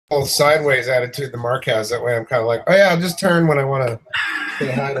sideways attitude the Mark has. That way I'm kind of like, oh yeah, I'll just turn when I want to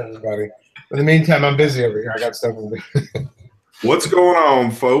say hi to everybody. In the meantime, I'm busy over here. I got stuff to do. What's going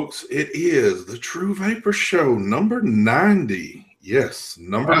on, folks? It is the True Vapor Show number 90. Yes,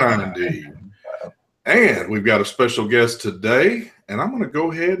 number 90. And we've got a special guest today, and I'm going to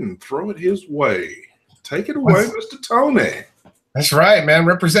go ahead and throw it his way. Take it away, Mr. Tony. That's right, man.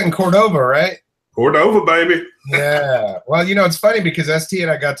 Representing Cordova, right? Cordova, baby. Yeah. Well, you know, it's funny because ST and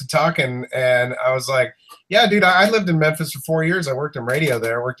I got to talking, and I was like, yeah, dude, I lived in Memphis for 4 years. I worked in radio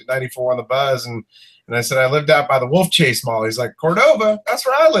there. I worked at 94 on the Buzz, and I said, I lived out by the Wolf Chase Mall. He's like, Cordova, that's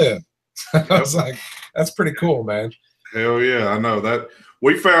where I live. Yep. I was like, that's pretty cool, man. Hell yeah, I know that.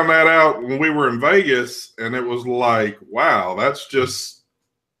 We found that out when we were in Vegas, and it was like, wow, that's just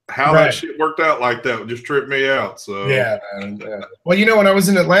how that shit worked out like that. It just tripped me out. So yeah, man. Yeah. Well, you know, when I was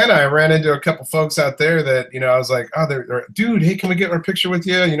in Atlanta, I ran into a couple folks out there that, you know, I was like, oh, they're dude, hey, can we get our picture with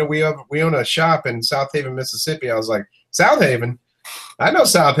you? You know, we own a shop in South Haven, Mississippi. I was like, South Haven? I know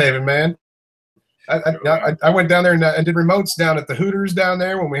South Haven, man. I went down there and did remotes down at the Hooters down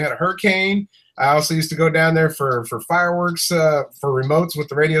there when we had a hurricane. I also used to go down there for fireworks, for remotes with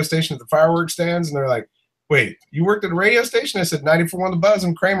the radio station at the fireworks stands. And they're like, wait, you worked at a radio station? I said 94 on the Buzz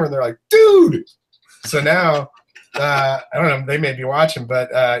and Kramer. And they're like, dude. So now, I don't know, they may be watching, but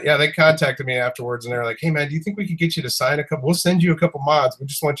yeah, they contacted me afterwards and they're like, hey man, do you think we could get you to sign a couple? We'll send you a couple mods. We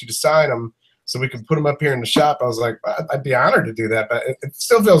just want you to sign them so we can put them up here in the shop. I was like, I'd be honored to do that, but it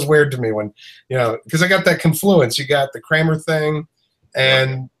still feels weird to me when, you know, because I got that confluence. You got the Kramer thing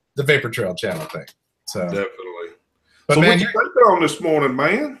and the Vapor Trail channel thing. So definitely. But so man, what you vaping on this morning,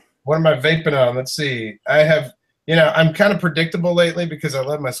 man? What am I vaping on? Let's see. I have, you know, I'm kind of predictable lately because I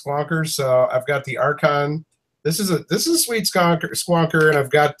love my squonkers. So I've got the Archon. This is a sweet squonker, and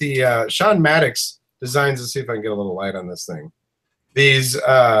I've got the Sean Maddox designs. Let's see if I can get a little light on this thing. These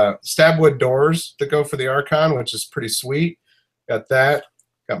stabwood doors that go for the Archon, which is pretty sweet. Got that.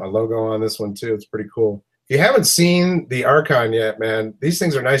 Got my logo on this one too. It's pretty cool. If you haven't seen the Archon yet, man, these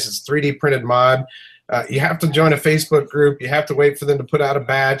things are nice. It's 3D printed mod. You have to join a Facebook group. You have to wait for them to put out a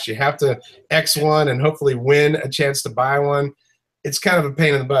batch. You have to X one and hopefully win a chance to buy one. It's kind of a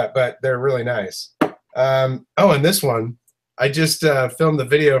pain in the butt, but they're really nice. Oh, and this one, I just filmed the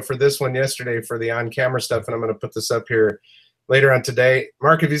video for this one yesterday for the on-camera stuff, and I'm going to put this up here later on today.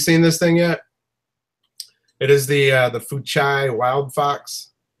 Mark, have you seen this thing yet? It is the Fuchai Wild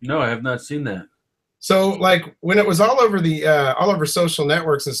Fox. No, I have not seen that. So, like, when it was all over social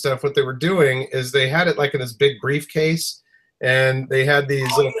networks and stuff, what they were doing is they had it like in this big briefcase, and they had these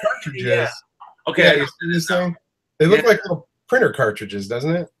little cartridges. Yeah. Okay. Yeah, you see this thing? They look like little printer cartridges,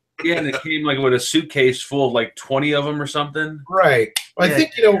 doesn't it? Yeah, and it came like with a suitcase full of like 20 of them or something. Right. Well, I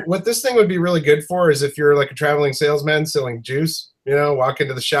think, you know, what this thing would be really good for is if you're like a traveling salesman selling juice, you know, walk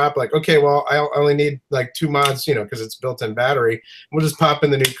into the shop like, okay, well, I only need like 2 mods, you know, because it's built-in battery. We'll just pop in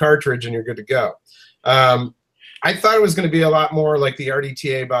the new cartridge and you're good to go. I thought it was going to be a lot more like the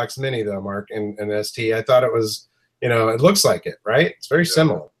RDTA Box Mini, though, Mark, and ST. I thought it was, you know, it looks like it, right? It's very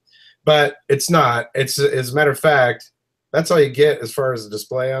similar. But it's not. It's, as a matter of fact, that's all you get as far as the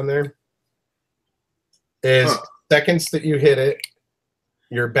display on there is seconds that you hit it,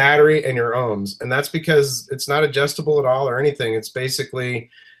 your battery, and your ohms. And that's because it's not adjustable at all or anything. It's basically,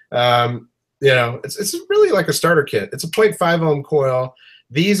 you know, it's really like a starter kit. It's a 0.5 ohm coil.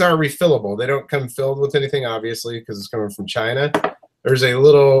 These are refillable. They don't come filled with anything, obviously, because it's coming from China. There's a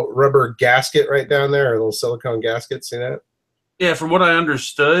little rubber gasket right down there, a little silicone gasket. See that? Yeah, from what I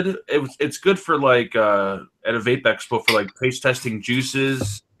understood, it's good for like at a vape expo for like taste testing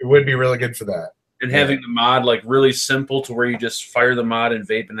juices. It would be really good for that. And having the mod like really simple to where you just fire the mod and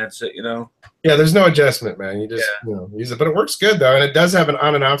vape and that's it, you know? Yeah, there's no adjustment, man. You just you know, use it. But it works good, though. And it does have an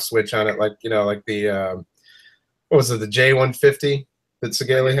on and off switch on it, like, you know, like the, what was it, the J150 that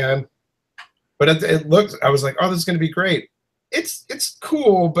Segele had? But it looked, I was like, oh, this is going to be great. It's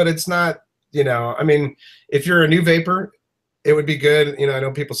cool, but it's not, you know, I mean, if you're a new vapor, it would be good. You know, I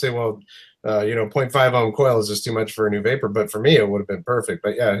know people say, well, you know, 0.5 ohm coil is just too much for a new vapor, but for me, it would have been perfect.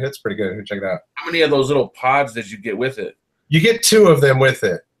 But yeah, it's pretty good. Check it out. How many of those little pods did you get with it? You get 2 of them with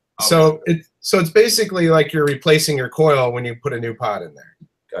it. So it's basically like you're replacing your coil when you put a new pod in there.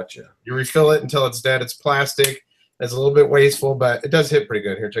 Gotcha. You refill it until it's dead. It's plastic. It's a little bit wasteful, but it does hit pretty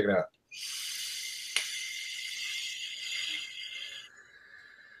good. Here, check it out.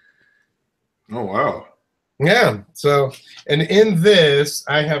 Oh, wow. Yeah. So, and in this,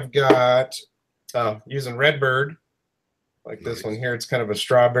 I have got, using Redbird, like this one here. It's kind of a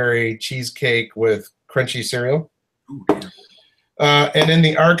strawberry cheesecake with crunchy cereal. Ooh, yeah. And in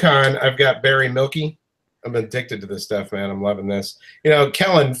the Archon, I've got Berry Milky. I'm addicted to this stuff, man. I'm loving this. You know,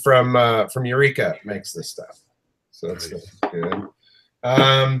 Kellen from Eureka makes this stuff, so that's good.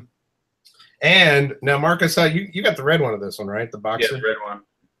 And now, Mark, I saw you got the red one of this one, right? The Boxer. Yeah, the red one.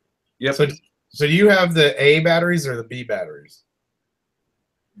 Yep. So do you have the A batteries or the B batteries?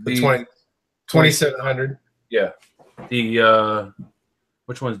 The 2700. Yeah. The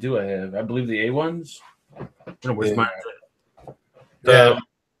which ones do I have? I believe the A ones. Where's mine?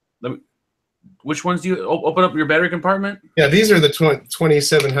 Which ones do you open up your battery compartment? Yeah, these are the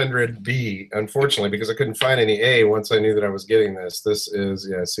 2700B, unfortunately, because I couldn't find any A once I knew that I was getting this. This is,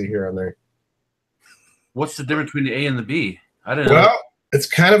 yeah, see here on there. What's the difference between the A and the B? I didn't know. Well, it's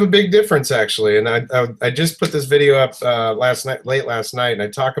kind of a big difference, actually. And I just put this video up late last night, and I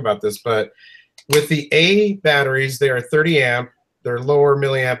talk about this. But with the A batteries, they are 30 amp. They're lower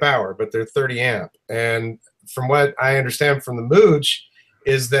milliamp hour, but they're 30 amp. And from what I understand from the Mooch,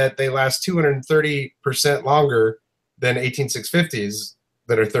 is that they last 230% longer than 18650s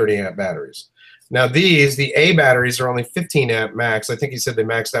that are 30 amp batteries. Now the A batteries are only 15 amp max. I think he said they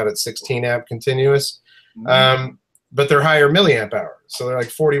maxed out at 16 amp continuous, but they're higher milliamp hour. So they're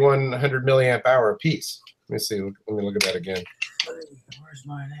like 4,100 milliamp hour a piece. Let me see. Let me look at that again. Where's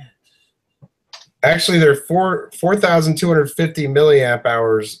mine at? Actually, they're 4,250 milliamp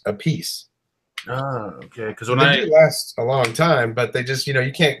hours a piece. Oh, okay. Because when they do last a long time, but they just,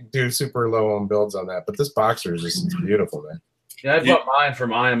 you can't do super low ohm builds on that. But this Boxer is just beautiful, man. Yeah, I bought mine from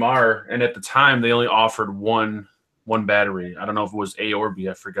IMR, and at the time they only offered one battery. I don't know if it was A or B.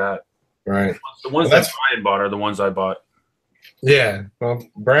 I forgot. Right. The ones that Brian bought are the ones I bought. Yeah. Well,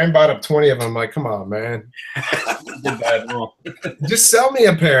 Brian bought up 20 of them. I'm like, come on, man. Just sell me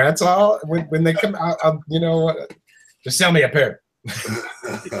a pair. That's all. When they come out, you know what? Just sell me a pair.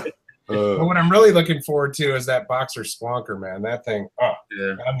 But what I'm really looking forward to is that Boxer squonker, man. That thing. Oh,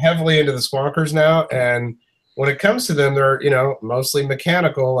 yeah. I'm heavily into the squonkers now, and when it comes to them, they're mostly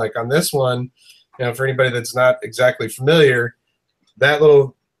mechanical. Like on this one, for anybody that's not exactly familiar, that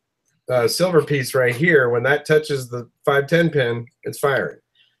little silver piece right here, when that touches the 510 pin, it's firing.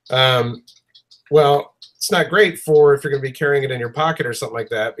 Well, it's not great for if you're going to be carrying it in your pocket or something like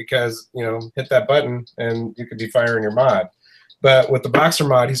that, because hit that button and you could be firing your mod. But with the Boxer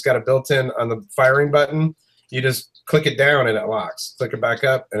mod, he's got a built-in on the firing button. You just click it down and it locks. Click it back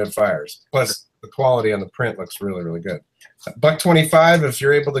up and it fires. Plus, the quality on the print looks really, really good. $125, if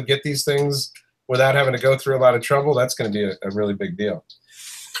you're able to get these things without having to go through a lot of trouble, that's going to be a really big deal.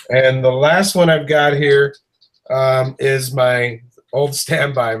 And the last one I've got here is my old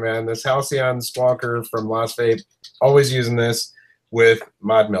standby, man. This Halcyon Squonker from Lost Vape. Always using this with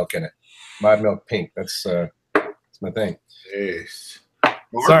Mod Milk in it. Mod Milk Pink. That's my thing. Yes.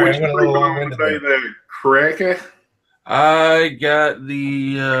 Sorry, I'm a little long-winded there. Cracker. I got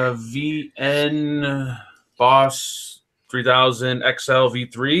the VN Boss 3000 XL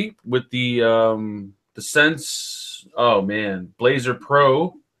V3 with the Sense. Oh man, Blazer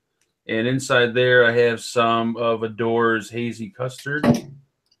Pro, and inside there I have some of Adore's Hazy Custard.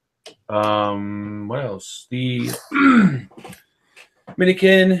 What else? The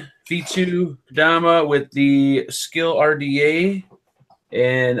Minikin V2 Kadama with the Skill RDA,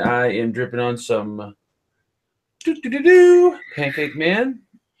 and I am dripping on some Pancake Man.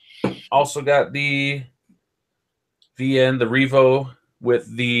 Also got the VN, the Revo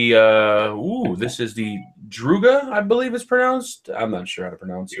with the this is the Druga, I believe it's pronounced. I'm not sure how to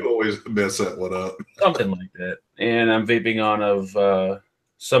pronounce it. You always mess that one up. Something like that. And I'm vaping on of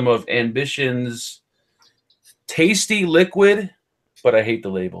some of Ambition's Tasty Liquid, but I hate the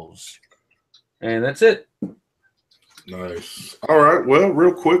labels. And that's it. Nice. All right. Well,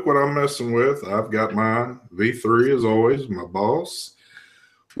 real quick, what I'm messing with, I've got my V3 as always, my Boss,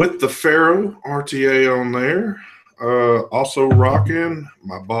 with the Ferro RTA on there. Also rocking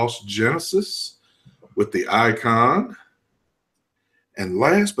my Boss Genesis with the Icon. And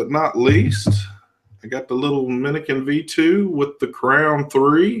last but not least, I got the little Minikin V2 with the Crown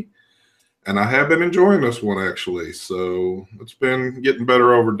 3. And I have been enjoying this one, actually. So it's been getting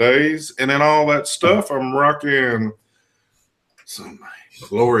better over days. And then all that stuff, I'm rocking some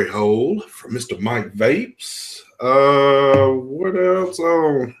Glory Hole from Mr. Mike Vapes. What else?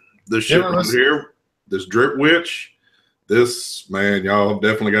 Oh, this shit right here. This Drip Witch. This, man, y'all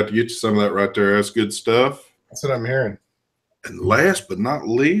definitely got to get you some of that right there. That's good stuff. That's what I'm hearing. And last but not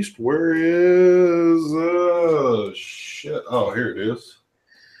least, where is shit? Oh, here it is.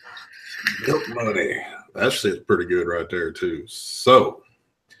 Milk Money. That shit's pretty good right there too. So,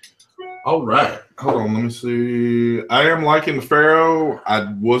 all right. Hold on, let me see. I am liking the Ferro.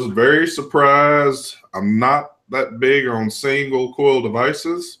 I was very surprised. I'm not that big on single coil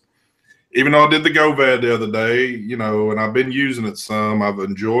devices. Even though I did the GoVad the other day, you know, and I've been using it some, I've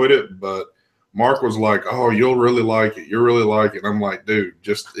enjoyed it, but Mark was like, "Oh, you'll really like it. You'll really like it." And I'm like, "Dude,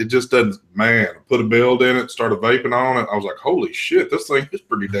 it just doesn't." Man, I put a build in it, started vaping on it. I was like, "Holy shit, this thing is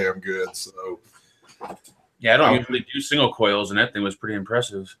pretty damn good." So, yeah, I don't usually do single coils, and that thing was pretty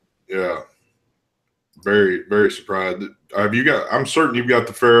impressive. Yeah, very, very surprised. Have you got? I'm certain you've got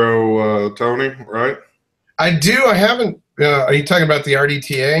the Faro, Tony, right? I do. I haven't. Are you talking about the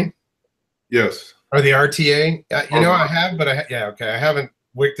RDTA? Yes. Or the RTA? You know, I have, but yeah, okay. I haven't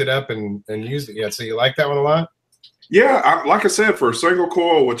wicked it up and used it yet. So you like that one a lot? Yeah, like I said, for a single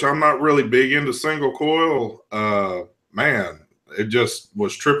coil, which I'm not really big into single coil, man, it just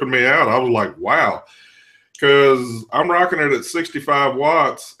was tripping me out. I was like, wow, because I'm rocking it at 65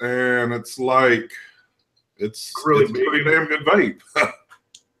 watts, and it's like it's a pretty damn good vape.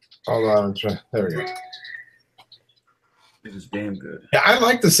 Hold on, there we go. It is damn good. Yeah, I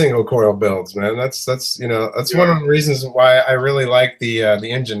like the single coil builds, man. That's one of the reasons why I really like the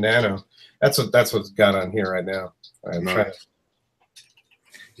Engine Nano. That's what's got on here right now.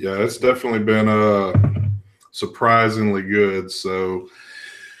 Yeah, it's definitely been surprisingly good. So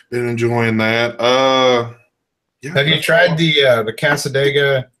been enjoying that. Yeah, have you tried the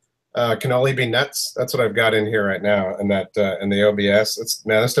Casadega cannoli bean nuts? That's what I've got in here right now, and that and the OBS.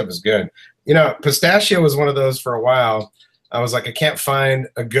 That stuff is good. You know, pistachio was one of those for a while. I was like, I can't find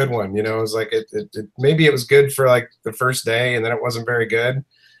a good one. You know, it was like maybe it was good for like the first day, and then it wasn't very good.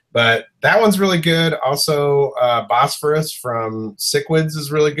 But that one's really good. Also, Bosphorus from Sickwoods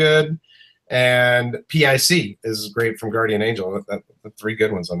is really good, and PIC is great from Guardian Angel. The three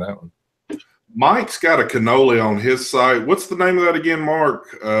good ones on that one. Mike's got a cannoli on his site. What's the name of that again,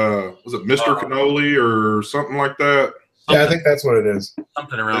 Mark? Was it Mr. Cannoli or something like that? Yeah, I think that's what it is.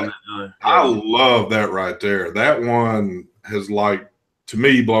 Something around that. I love that right there. That one has, like, to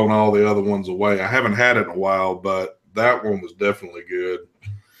me, blown all the other ones away. I haven't had it in a while, but that one was definitely good.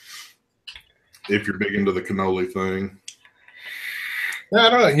 If you're big into the cannoli thing. No, I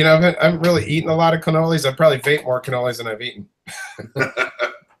don't know. You know, I haven't really eaten a lot of cannolis. I've probably vaped more cannolis than I've eaten.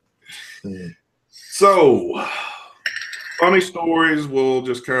 So, funny stories. We'll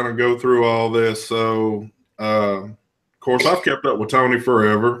just kind of go through all this. So, of course, I've kept up with Tony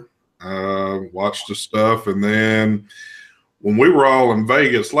forever. Watched the stuff. And then when we were all in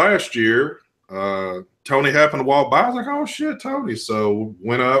Vegas last year, Tony happened to walk by. I was like, oh, shit, Tony. So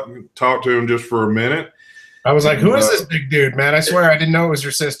went up and talked to him just for a minute. I was like, who is this big dude, man? I swear I didn't know it was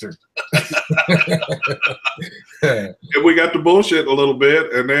your sister. And we got to bullshit a little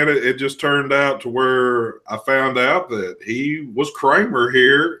bit, and then it just turned out to where I found out that he was Kramer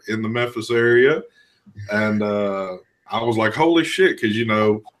here in the Memphis area. And I was like, holy shit, because, you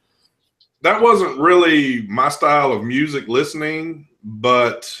know, that wasn't really my style of music listening,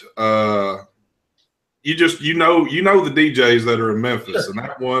 but you know the DJs that are in Memphis,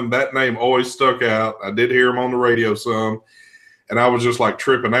 sure. And that name always stuck out. I did hear him on the radio some, and I was just like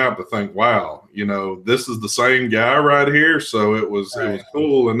tripping out to think, wow, you know, this is the same guy right here. So it was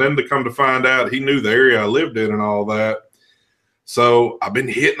cool. And then to come to find out he knew the area I lived in and all that. So I've been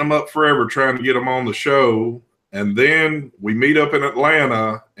hitting him up forever trying to get him on the show. And then we meet up in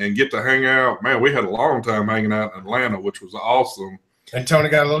Atlanta and get to hang out. Man, we had a long time hanging out in Atlanta, which was awesome. And Tony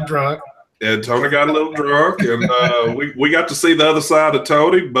got a little drunk. And Tony got a little drunk, and we got to see the other side of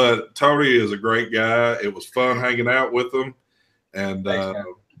Tony, but Tony is a great guy. It was fun hanging out with him, and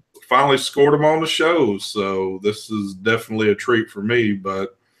finally scored him on the show. So this is definitely a treat for me,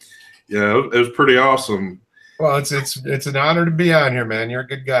 but yeah, it was pretty awesome. Well, it's an honor to be on here, man. You're a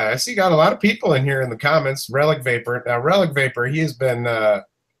good guy. I see you got a lot of people in here in the comments. Relic Vapor. Now, Relic Vapor, he has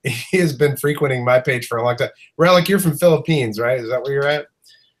been frequenting my page for a long time. Relic, you're from Philippines, right? Is that where you're at?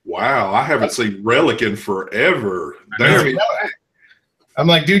 Wow, I haven't seen Relic in forever. Damn. I'm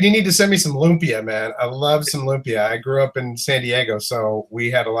like, dude, you need to send me some lumpia, man. I love some lumpia. I grew up in San Diego, so we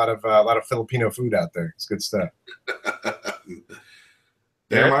had a lot of Filipino food out there. It's good stuff.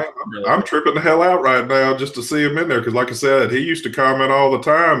 Damn, I'm tripping the hell out right now just to see him in there because, like I said, he used to comment all the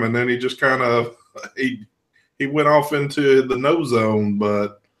time, and then he just kind of he went off into the no zone.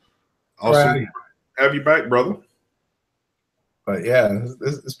 But also have you back, brother. But yeah,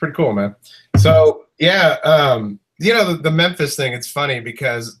 it's pretty cool, man. So yeah, you know, the Memphis thing, it's funny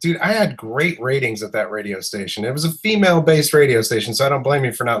because, dude, I had great ratings at that radio station. It was a female-based radio station, so I don't blame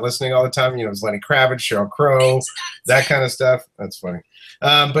you for not listening all the time. You know, it was Lenny Kravitz, Sheryl Crow, that kind of stuff. That's funny.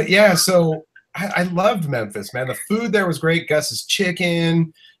 But yeah, so I loved Memphis, man. The food there was great. Gus's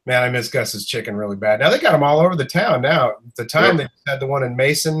chicken. Man, I miss Gus's chicken really bad. Now they got them all over the town now. At the time, they had the one in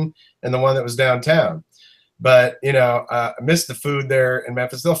Mason and the one that was downtown. But, you know, I missed the food there in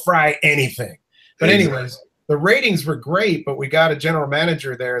Memphis. They'll fry anything. But anyways, the ratings were great, but we got a general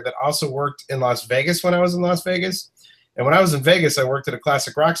manager there that also worked in Las Vegas when I was in Las Vegas. And when I was in Vegas, I worked at a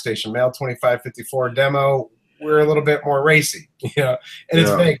classic rock station, Male 2554 demo. We're a little bit more racy, you know, and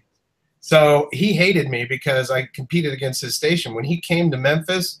it's Vegas. So he hated me because I competed against his station. When he came to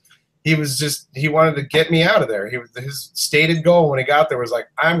Memphis, he wanted to get me out of there. His stated goal when he got there was like,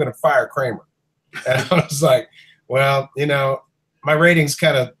 I'm going to fire Kramer. And I was like, well, you know, my ratings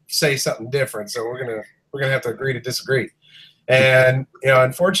kind of say something different. So we're going to have to agree to disagree. And, you know,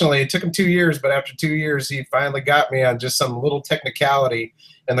 unfortunately, it took him 2 years, but after 2 years, he finally got me on just some little technicality.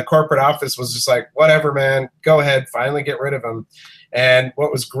 And the corporate office was just like, whatever, man, go ahead, finally get rid of him. And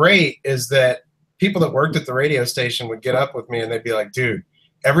what was great is that people that worked at the radio station would get up with me and they'd be like, dude,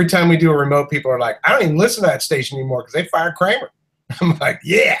 every time we do a remote, people are like, I don't even listen to that station anymore because they fired Kramer. I'm like,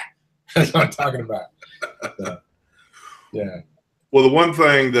 yeah, that's what I'm talking about. So, yeah. Well, the one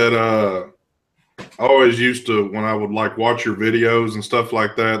thing that I always used to, when I would like watch your videos and stuff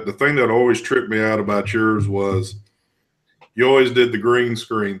like that, the thing that always tripped me out about yours was you always did the green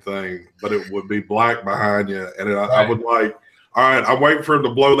screen thing, but it would be black behind you. And I would like, all right, I'm waiting for him to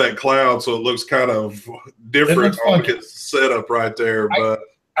blow that cloud so it looks kind of different on his setup right there. But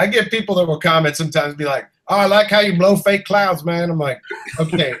I get people that will comment sometimes, be like, oh, I like how you blow fake clouds, man. I'm like,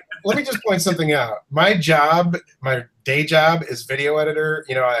 okay, let me just point something out. My job, my day job is video editor.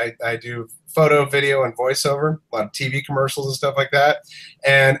 You know, I do photo, video, and voiceover, a lot of TV commercials and stuff like that.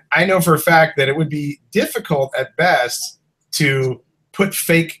 And I know for a fact that it would be difficult at best to put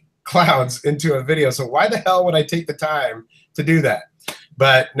fake clouds into a video. So why the hell would I take the time to do that?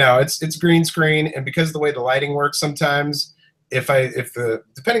 But no, it's green screen, and because of the way the lighting works sometimes,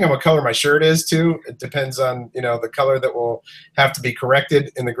 depending on what color my shirt is too, it depends on, you know, the color that will have to be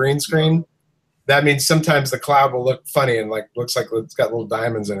corrected in the green screen. That means sometimes the cloud will look funny and like looks like it's got little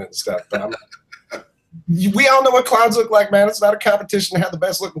diamonds in it and stuff. But we all know what clouds look like, man. It's not a competition to have the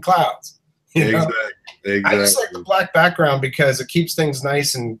best looking clouds. You know? Exactly. I just like the black background because it keeps things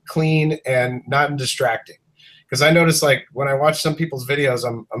nice and clean and not distracting. Because I notice, like, when I watch some people's videos,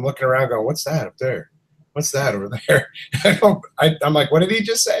 I'm looking around going, what's that up there? What's that over there? I'm like, what did he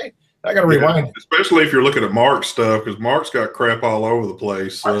just say? I got to rewind it. Especially if you're looking at Mark's stuff, because Mark's got crap all over the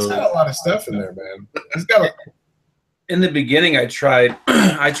place. So. Mark's got a lot of stuff in there, man. He's got in the beginning, I tried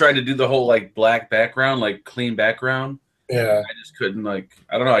to do the whole, like, black background, like, clean background. Yeah. I just couldn't, like,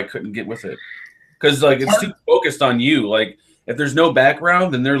 I don't know, I couldn't get with it. Because, like, it's too focused on you. Like, if there's no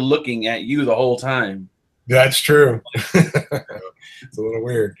background, then they're looking at you the whole time. That's true. It's a little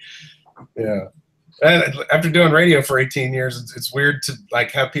weird. Yeah. And after doing radio for 18 years, it's weird to,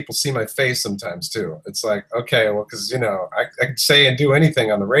 like, have people see my face sometimes, too. It's like, okay, well, because, you know, I could say and do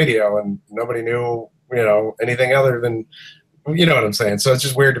anything on the radio, and nobody knew, you know, anything other than, you know what I'm saying? So it's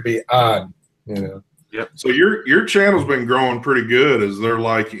just weird to be on, you know. Yep. So your channel's been growing pretty good. Is there,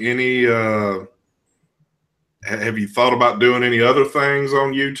 like, any have you thought about doing any other things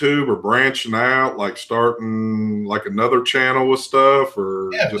on YouTube or branching out, like starting, like, another channel with stuff, or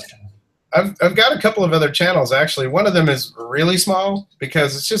just... I've got a couple of other channels, actually. One of them is really small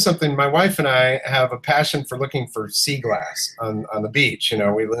because it's just something my wife and I have a passion for looking for sea glass on the beach. You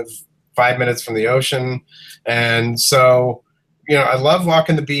know, we live 5 minutes from the ocean. And so, you know, I love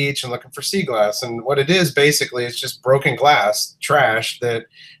walking the beach and looking for sea glass. And what it is, basically, it's just broken glass, trash that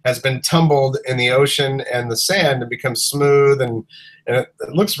has been tumbled in the ocean and the sand and becomes smooth. And it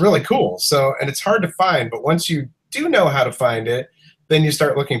looks really cool. So, and it's hard to find. But once you do know how to find it, then you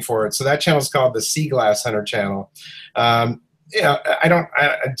start looking for it. So that channel is called the Sea Glass Hunter channel. You know, I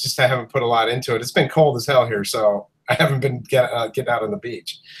haven't put a lot into it. It's been cold as hell here, so I haven't been getting out on the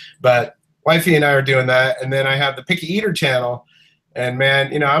beach. But wifey and I are doing that. And then I have the Picky Eater channel. And man,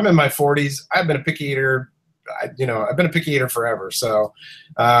 you know, I'm in my 40s. I've been a picky eater. I've been a picky eater forever. So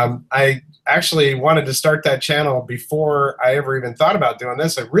I actually wanted to start that channel before I ever even thought about doing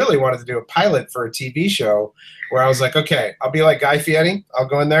this. I really wanted to do a pilot for a TV show where I was like, okay, I'll be like Guy Fieri. I'll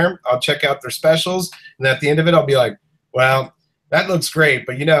go in there, I'll check out their specials, and at the end of it, I'll be like, well, that looks great,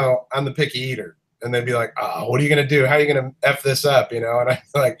 but, you know, I'm the picky eater. And they'd be like, oh, what are you going to do? How are you going to F this up? You know, and I'm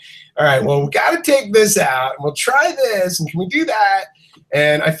like, all right, well, we got to take this out, and we'll try this, and can we do that?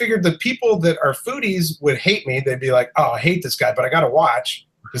 And I figured the people that are foodies would hate me. They'd be like, oh, I hate this guy, but I got to watch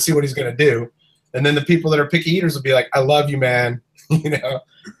to see what he's going to do. And then the people that are picky eaters would be like, I love you, man. You know,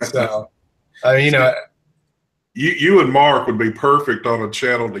 so, you know. You and Mark would be perfect on a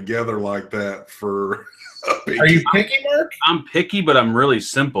channel together like that for Are you picky, Mark? I'm picky, but I'm really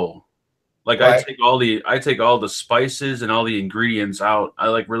simple. Like, right. I take all the spices and all the ingredients out. I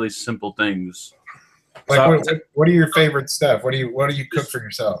like really simple things. Like, So what are your favorite stuff? What do you cook for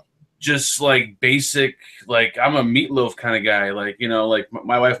yourself? just like basic, like I'm a meatloaf kind of guy. Like, you know, like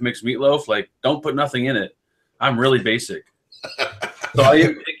my wife makes meatloaf, like don't put nothing in it. I'm really basic. So I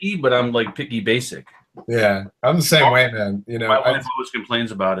am picky, but I'm like picky basic. Yeah, I'm the same way, man. You know, My wife always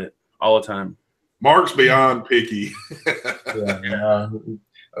complains about it all the time. Mark's beyond picky. yeah,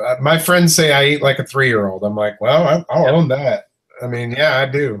 my friends say I eat like a 3-year-old. I'm like, well, I'll own that. I mean, yeah, I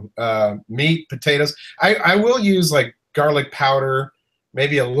do. Meat, potatoes. I will use like garlic powder,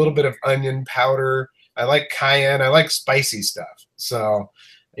 maybe a little bit of onion powder. I like cayenne. I like spicy stuff. So,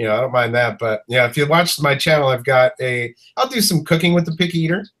 you know, I don't mind that. But yeah, if you watch my channel, I'll do some cooking with the picky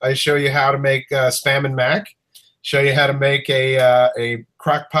eater. I show you how to make spam and mac. Show you how to make a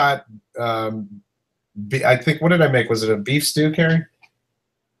crock pot. I think, what did I make? Was it a beef stew, Carrie?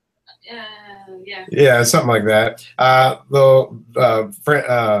 Yeah. Yeah, something like that.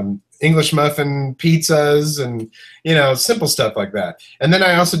 English muffin pizzas and, you know, simple stuff like that. And then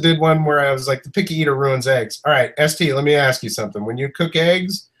I also did one where I was like, the picky eater ruins eggs. All right, ST, let me ask you something. When you cook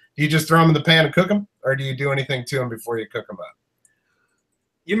eggs, do you just throw them in the pan and cook them? Or do you do anything to them before you cook them up?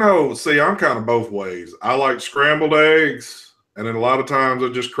 You know, see, I'm kind of both ways. I like scrambled eggs, and then a lot of times I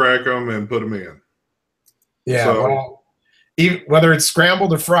just crack them and put them in. Yeah, So, well, whether it's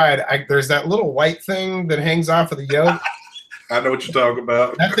scrambled or fried, there's that little white thing that hangs off of the yolk. I know what you're talking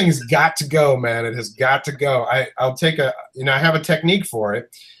about. That thing's got to go, man. It has got to go. I'll take I have a technique for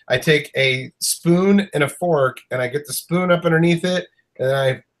it. I take a spoon and a fork, and I get the spoon up underneath it, and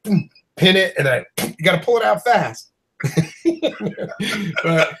I pin it, and you got to pull it out fast.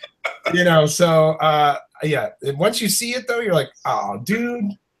 But, you know, so, yeah. And once you see it, though, you're like, oh, dude,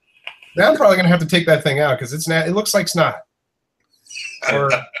 now I'm probably going to have to take that thing out because it looks like snot.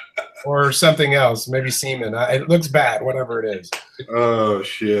 Or something else, maybe semen. It looks bad, whatever it is. Oh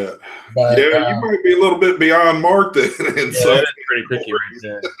shit! But, yeah, you might be a little bit beyond Mark then. Yeah, that's pretty picky right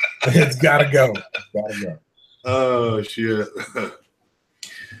there. It's gotta go. It's gotta go. Oh shit!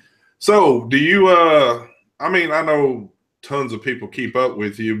 So, do you? I mean, I know tons of people keep up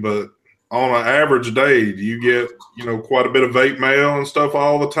with you, but on an average day, do you get quite a bit of vape mail and stuff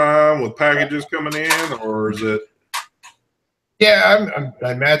all the time with packages coming in, or is it? Yeah,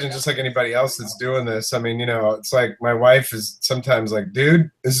 I imagine just like anybody else that's doing this. I mean, it's like my wife is sometimes like,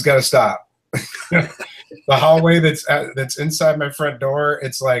 dude, this has got to stop. The hallway that's inside my front door,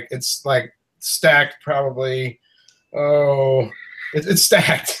 it's like stacked probably. Oh, it's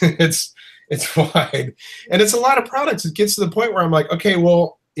stacked. It's wide, and it's a lot of products. It gets to the point where I'm like, okay,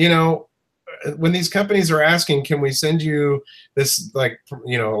 well, when these companies are asking, can we send you this, like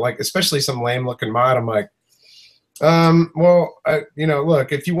especially some lame looking mod, I'm like, well,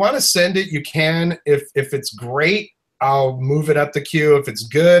 look, if you want to send it, you can. If it's great, I'll move it up the queue. If it's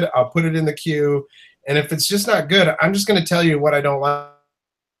good, I'll put it in the queue. And if it's just not good, I'm just going to tell you what I don't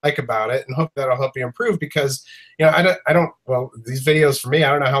like about it and hope that'll help you improve, because, well, these videos for me, I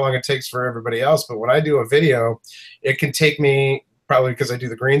don't know how long it takes for everybody else, but when I do a video, it can take me, probably because I do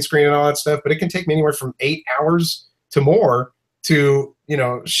the green screen and all that stuff, but it can take me anywhere from 8 hours to more to,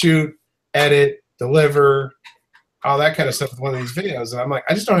 shoot, edit, deliver, all that kind of stuff with one of these videos. And I'm like,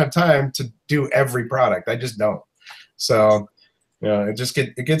 I just don't have time to do every product. I just don't. So,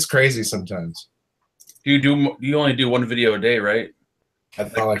 it gets crazy sometimes. You only do one video a day, right?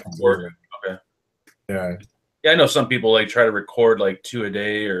 That's all I can do. Okay. Yeah. Yeah, I know some people like try to record like 2 a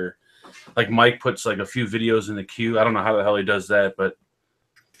day, or like Mike puts like a few videos in the queue. I don't know how the hell he does that, but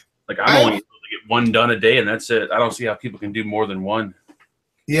like I'm only able to get one done a day, and that's it. I don't see how people can do more than one.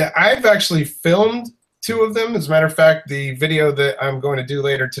 Yeah, I've actually filmed 2 of them. As a matter of fact, the video that I'm going to do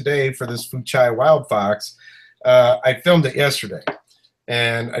later today for this Fuchai Wild Fox, I filmed it yesterday,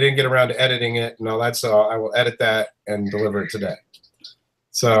 and I didn't get around to editing it and all that, so I will edit that and deliver it today.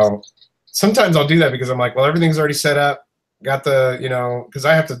 So sometimes I'll do that because I'm like, well, everything's already set up. Got the, because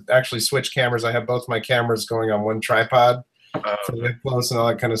I have to actually switch cameras. I have both my cameras going on one tripod for the close and all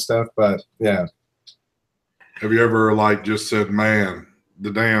that kind of stuff. But yeah. Have you ever just said, man,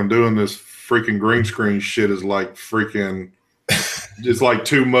 the damn doing this freaking green screen shit is like freaking just like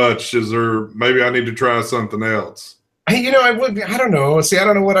too much? Is there, maybe I need to try something else? I don't know. See, I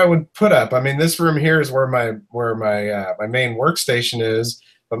don't know what I would put up. I mean, this room here is where my main workstation is,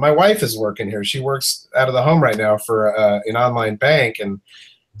 but my wife is working here. She works out of the home right now for an online bank, and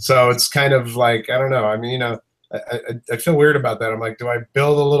so it's kind of like, I don't know. I mean, I feel weird about that. I'm like, do I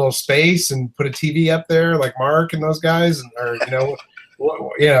build a little space and put a TV up there like Mark and those guys, or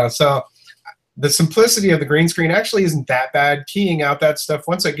so the simplicity of the green screen actually isn't that bad. Keying out that stuff,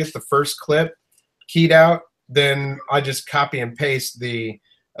 once I get the first clip keyed out, then I just copy and paste the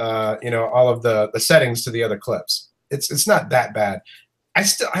all of the settings to the other clips. It's not that bad.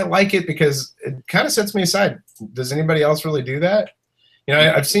 I like it because it kind of sets me aside. Does anybody else really do that?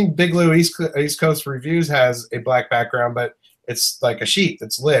 I've seen Big Lou East Coast Reviews has a black background, but it's like a sheet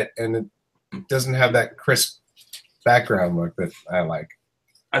that's lit, and it doesn't have that crisp background look that I like.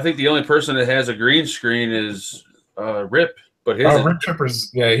 I think the only person that has a green screen is Rip, but his Rip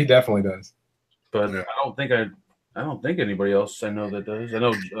Trippers, yeah, he definitely does. But yeah. I don't think anybody else I know that does. I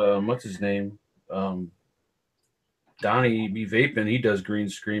know what's his name, Donnie B. Vapin. He does green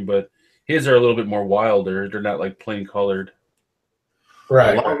screen, but his are a little bit more wilder. They're not like plain colored.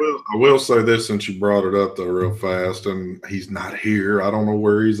 Right. Well, I will say this since you brought it up though real fast, and he's not here. I don't know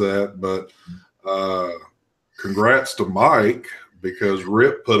where he's at, but congrats to Mike because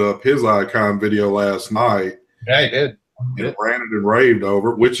Rip put up his icon video last night. Yeah, he did. And ranted and raved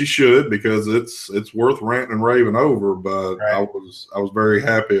over it, which he should because it's worth ranting and raving over. But right. I was very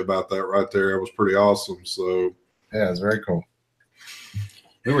happy about that right there. It was pretty awesome. So yeah, it's very cool.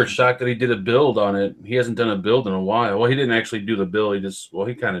 We were shocked that he did a build on it. He hasn't done a build in a while. Well, he didn't actually do the build.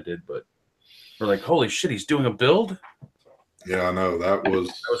 He kind of did, but we're like, holy shit, he's doing a build? Yeah, I know. That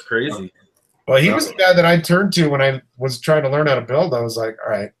was crazy. Well, he was the guy that I turned to when I was trying to learn how to build. I was like, all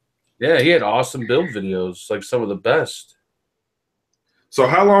right. Yeah, he had awesome build videos, like some of the best. So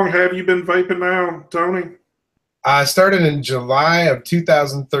how long have you been vaping now, Tony? I started in July of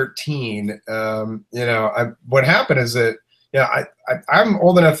 2013. What happened is that I'm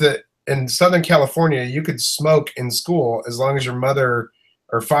old enough that in Southern California you could smoke in school as long as your mother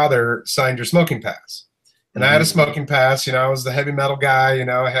or father signed your smoking pass. And I had a smoking pass. I was the heavy metal guy.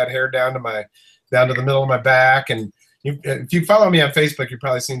 I had hair down to the middle of my back. And if you follow me on Facebook, you've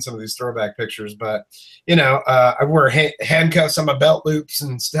probably seen some of these throwback pictures. But I wore handcuffs on my belt loops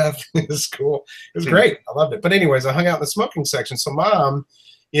and stuff. It was cool. It was great. I loved it. But anyways, I hung out in the smoking section. So Mom,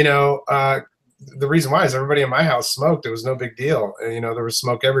 the reason why is everybody in my house smoked. It was no big deal. There was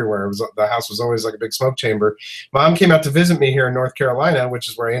smoke everywhere. The house was always like a big smoke chamber. Mom came out to visit me here in North Carolina, which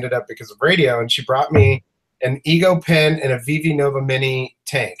is where I ended up because of radio, and she brought me an Ego pen and a VV Nova Mini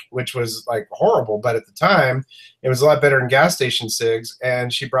tank, which was like horrible, but at the time it was a lot better than gas station cigs.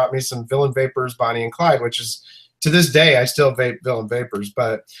 And she brought me some Villain Vapors, Bonnie and Clyde, which is to this day I still vape Villain Vapors.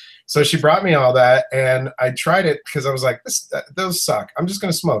 But so she brought me all that, and I tried it because I was like, those suck. I'm just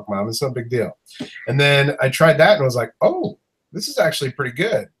gonna smoke, Mom. It's no big deal. And then I tried that and was like, oh, this is actually pretty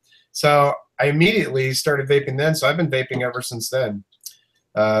good. So I immediately started vaping then. So I've been vaping ever since then.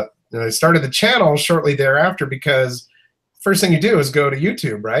 I started the channel shortly thereafter because first thing you do is go to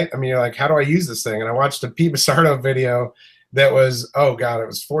YouTube, right? I mean, you're like, how do I use this thing? And I watched a Pete Basardo video that was, oh God, it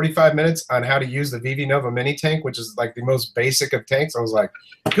was 45 minutes on how to use the VV Nova Mini tank, which is like the most basic of tanks. I was like,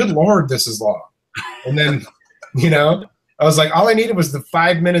 good Lord, this is long. And then, I was like, all I needed was the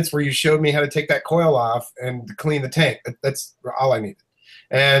 5 minutes where you showed me how to take that coil off and clean the tank. That's all I needed.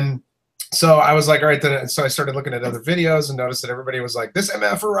 And so I was like, all right, then. So I started looking at other videos and noticed that everybody was like, this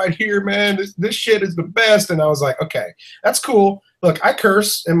MFer right here, man, this shit is the best. And I was like, okay, that's cool. Look, I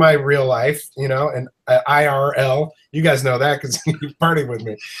curse in my real life, and IRL. You guys know that because you partied with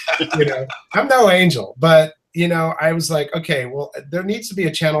me. I'm no angel, but I was like, okay, well, there needs to be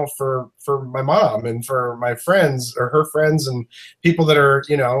a channel for my mom and for my friends or her friends and people that are,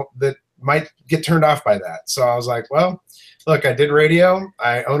 that might get turned off by that. So I was like, well, look, I did radio.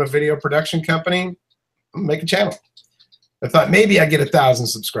 I own a video production company. I'm gonna make a channel. I thought maybe I'd get 1,000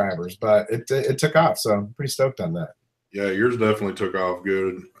 subscribers, but it took off. So I'm pretty stoked on that. Yeah, yours definitely took off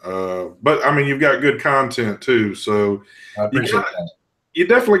good. But I mean, you've got good content too. So I appreciate that. You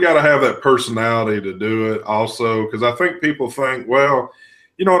definitely got to have that personality to do it also. Because I think people think, well,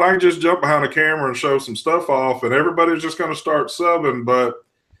 you know what, I can just jump behind a camera and show some stuff off and everybody's just going to start subbing. But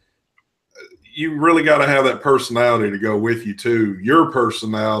you really got to have that personality to go with you too. Your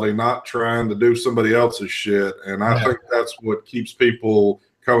personality, not trying to do somebody else's shit. And I think that's what keeps people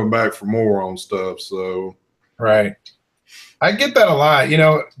coming back for more on stuff. So, right. I get that a lot.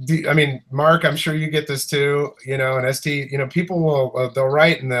 I mean, Mark, I'm sure you get this too, and ST, people they'll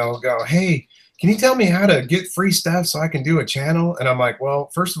write and they'll go, hey, can you tell me how to get free stuff so I can do a channel? And I'm like,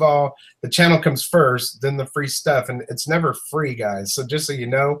 well, first of all, the channel comes first, then the free stuff. And it's never free, guys. So just so you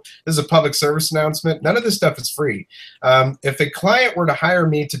know, this is a public service announcement. None of this stuff is free. If a client were to hire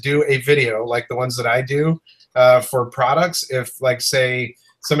me to do a video like the ones that I do for products, if like, say,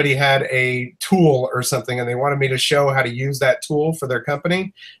 somebody had a tool or something and they wanted me to show how to use that tool for their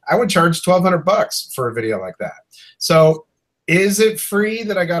company, I would charge $1,200 for a video like that. So is it free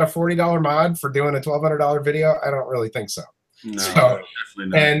that I got a $40 mod for doing a $1,200 video? I don't really think so. No, definitely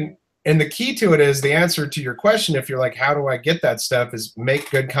not. And And the key to it is the answer to your question. If you're like, how do I get that stuff, is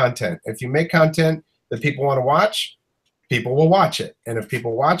make good content. If you make content that people want to watch, people will watch it. And if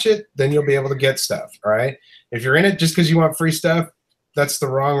people watch it, then you'll be able to get stuff. All right. If you're in it just because you want free stuff, that's the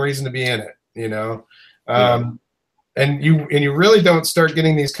wrong reason to be in it, you know? And you really don't start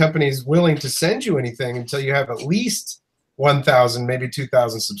getting these companies willing to send you anything until you have at least 1,000, maybe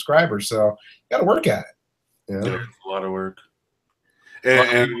 2,000 subscribers. So you got to work at it. You know? Yeah, it's a lot of work.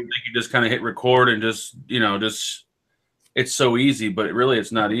 And you think you just kind of hit record and just, you know, just it's so easy, but really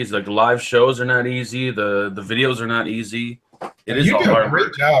it's not easy. Like the live shows are not easy. The videos are not easy. You do a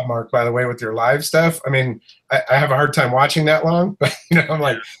great job, Mark, by the way, with your live stuff. I mean, I have a hard time watching that long, but you know, I'm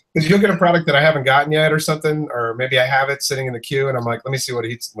like, because you'll get a product that I haven't gotten yet or something, or maybe I have it sitting in the queue, and I'm like, let me see what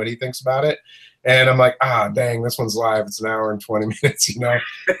he thinks about it, and I'm like, dang, this one's live. It's an hour and 20 minutes, you know.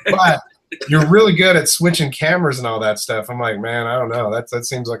 But you're really good at switching cameras and all that stuff. I'm like, man, I don't know. That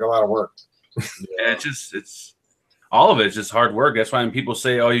seems like a lot of work. Yeah, it's all of it. It's just hard work. That's why when people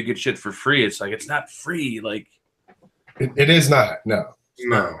say, "Oh, you get shit for free," it's like it's not free. Like it is not. No.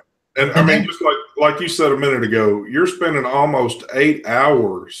 And I mean, just like you said a minute ago, you're spending almost 8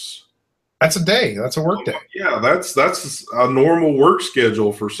 hours. That's a day. That's a work day. Yeah, that's a normal work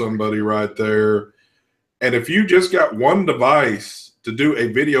schedule for somebody right there. And if you just got one device to do a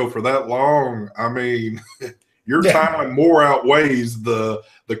video for that long, I mean, your time more outweighs the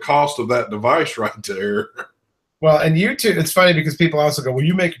cost of that device right there. Well, and YouTube, it's funny because people also go, well,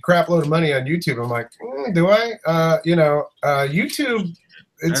 you make a crap load of money on YouTube. I'm like, do I? You know, YouTube,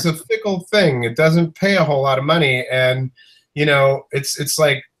 it's a fickle thing. It doesn't pay a whole lot of money. And, you know, it's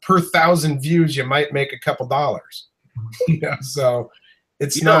like per 1,000 views, you might make a couple dollars. You know, so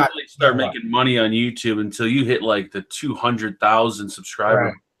it's not. You don't really start making money on YouTube until you hit like the 200,000 subscribers.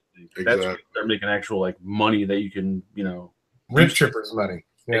 Right. That's exactly. when you start making actual like money that you can, you know. Rip Trippers money.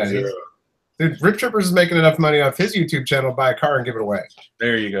 Yeah. Exactly. Dude, Rip Trippers is making enough money off his YouTube channel to buy a car and give it away.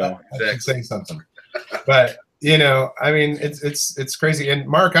 There you go. I should say something. But, you know, I mean, it's crazy. And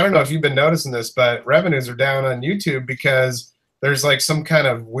Mark, I don't know if you've been noticing this, but revenues are down on YouTube because there's like some kind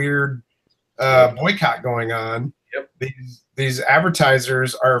of weird boycott going on. Yep. These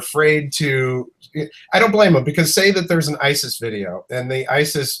advertisers are afraid to – I don't blame them, because say that there's an ISIS video and the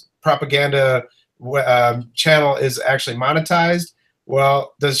ISIS propaganda channel is actually monetized.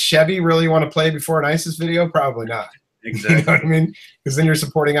 Well, does Chevy really want to play before an ISIS video? Probably not. Exactly. You know what I mean? Because then you're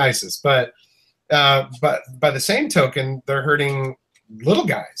supporting ISIS. But by the same token, they're hurting little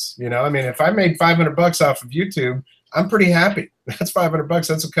guys. You know, I mean, if I made $500 off of YouTube, I'm pretty happy. That's $500.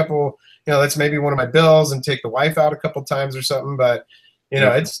 That's a couple. You know, that's maybe one of my bills, and take the wife out a couple times or something. But you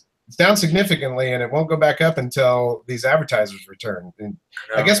know, it's down significantly, and it won't go back up until these advertisers return. And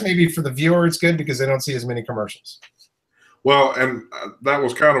I guess maybe for the viewer, it's good because they don't see as many commercials. Well, and that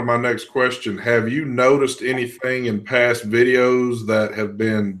was kind of my next question. Have you noticed anything in past videos that have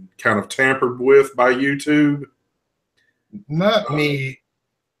been kind of tampered with by YouTube? Not me.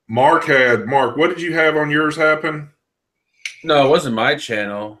 Mark, what did you have on yours happen? No, it wasn't my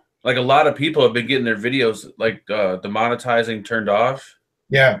channel. Like a lot of people have been getting their videos like demonetizing turned off.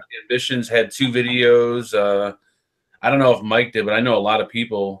 Yeah. Ambitions had 2 videos. I don't know if Mike did, but I know a lot of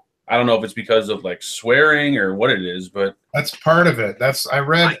people. I don't know if it's because of like swearing or what it is, but that's part of it. I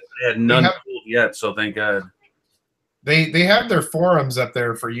read. I had none pulled yet, so thank God. They have their forums up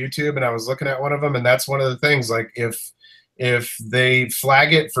there for YouTube, and I was looking at one of them, and that's one of the things. Like if they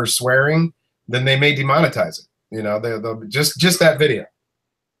flag it for swearing, then they may demonetize it. You know, they'll just that video.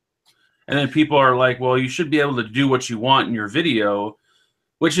 And then people are like, well, you should be able to do what you want in your video,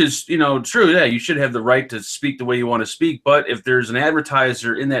 which is, you know, true. Yeah, you should have the right to speak the way you want to speak. But if there's an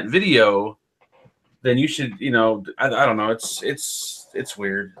advertiser in that video, then you should, you know, I don't know. It's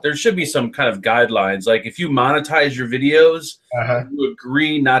weird. There should be some kind of guidelines. Like if you monetize your videos, you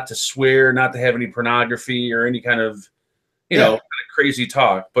agree not to swear, not to have any pornography or any kind of, you know, kind of crazy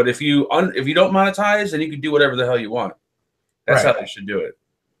talk. But if you don't monetize, then you can do whatever the hell you want. That's how they should do it.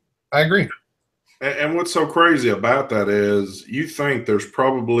 I agree. And what's so crazy about that is you think there's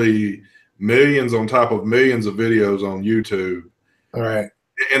probably millions on top of millions of videos on YouTube. All right.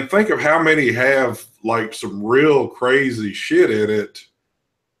 And think of how many have like some real crazy shit in it,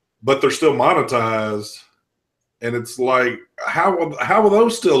 but they're still monetized. And it's like, how are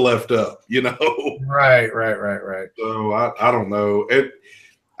those still left up, you know? Right. So I don't know.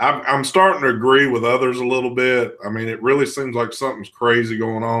 I'm starting to agree with others a little bit. I mean, it really seems like something's crazy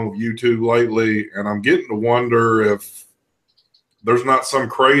going on with YouTube lately, and I'm getting to wonder if there's not some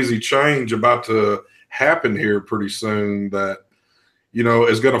crazy change about to happen here pretty soon that, you know,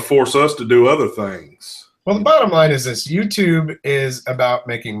 is going to force us to do other things. Well, the bottom line is this: YouTube is about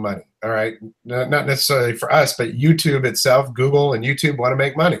making money. All right, not necessarily for us, but YouTube itself, Google and YouTube want to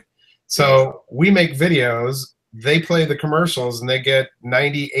make money. So we make videos. They play the commercials, and they get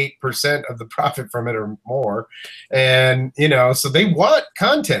 98% of the profit from it or more. And so they want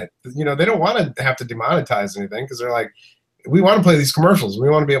content. They don't want to have to demonetize anything because they're like, we want to play these commercials. We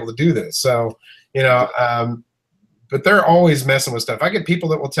want to be able to do this. So but they're always messing with stuff. I get people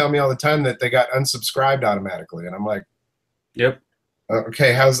that will tell me all the time that they got unsubscribed automatically, and I'm like, "Yep,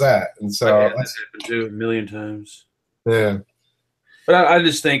 okay, how's that?" And so that's happened too a million times. Yeah, but I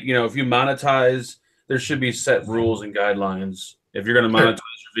just think if you monetize, there should be set rules and guidelines. If you're going to monetize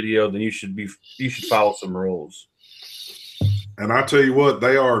your video, then you should follow some rules. And I tell you what,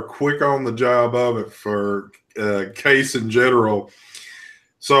 they are quick on the job of it for Case in general.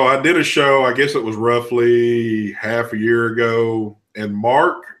 So I did a show, I guess it was roughly half a year ago, and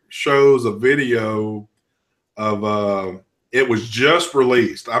Mark shows a video of it was just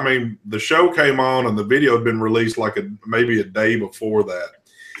released. I mean, the show came on and the video had been released like maybe a day before that.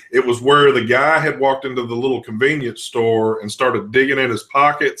 It was where the guy had walked into the little convenience store and started digging in his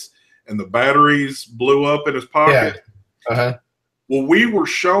pockets, and the batteries blew up in his pocket. Yeah. Uh-huh. Well, we were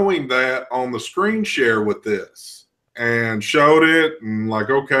showing that on the screen share with this and showed it and like,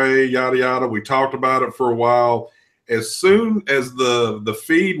 okay, yada, yada. We talked about it for a while. As soon as the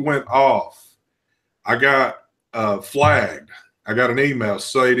feed went off, I got flagged. I got an email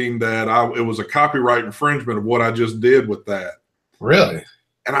stating that it was a copyright infringement of what I just did with that. Really?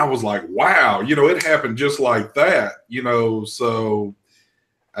 And I was like, wow, it happened just like that, so,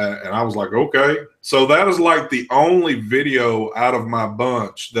 and I was like, okay. So that is like the only video out of my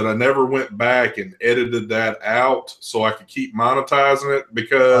bunch that I never went back and edited that out so I could keep monetizing it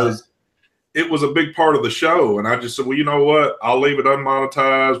because it was a big part of the show. And I just said, well, you know what? I'll leave it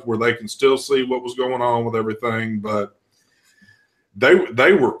unmonetized where they can still see what was going on with everything. But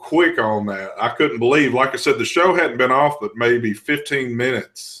they were quick on that. I couldn't believe, like I said, the show hadn't been off but maybe 15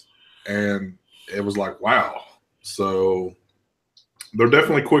 minutes. And it was like, wow. So they're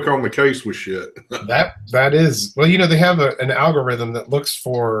definitely quick on the case with shit. that is, well, they have an algorithm that looks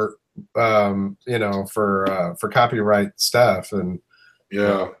for for copyright stuff, and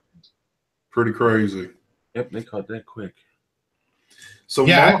yeah, pretty crazy. Yep, they caught that quick. So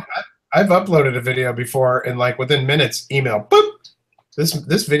yeah, I've uploaded a video before, and like within minutes, email, boop.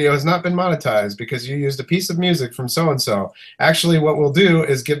 This video has not been monetized because you used a piece of music from so-and-so. Actually, what we'll do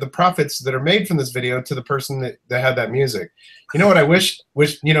is give the profits that are made from this video to the person that had that music. You know what I wish,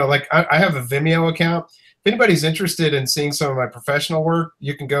 like I have a Vimeo account. If anybody's interested in seeing some of my professional work,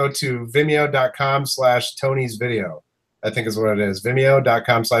 you can go to vimeo.com/Tony's video. I think is what it is,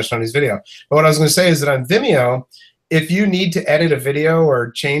 vimeo.com/Tony's video. But what I was going to say is that on Vimeo, if you need to edit a video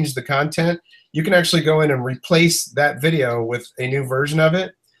or change the content, you can actually go in and replace that video with a new version of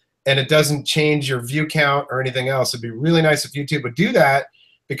it, and it doesn't change your view count or anything else. It'd be really nice if YouTube would do that,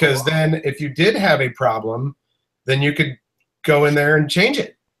 because then if you did have a problem, then you could go in there and change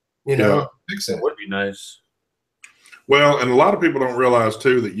it, fix it. That would be nice. Well, and a lot of people don't realize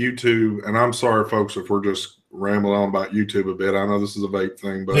too that YouTube, and I'm sorry folks if we're just rambling on about YouTube a bit. I know this is a vape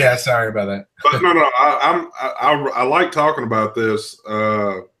thing, but yeah, sorry about that. But no, I like talking about this.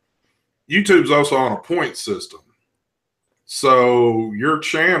 YouTube's also on a point system. So your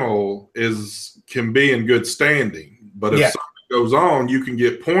channel can be in good standing. But if something goes on, you can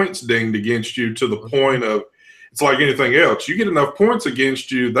get points dinged against you to the point of, it's like anything else. You get enough points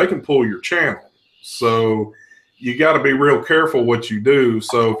against you, they can pull your channel. So you got to be real careful what you do.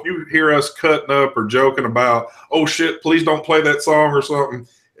 So if you hear us cutting up or joking about, oh shit, please don't play that song or something,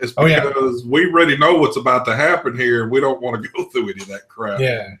 it's because we already know what's about to happen here. We don't want to go through any of that crap.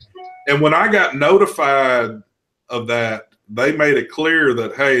 Yeah. And when I got notified of that, they made it clear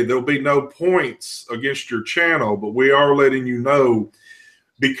that, hey, there'll be no points against your channel, but we are letting you know,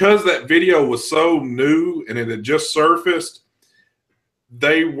 because that video was so new and it had just surfaced,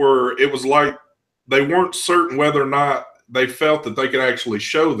 it was like they weren't certain whether or not they felt that they could actually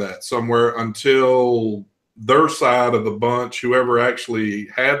show that somewhere until their side of the bunch, whoever actually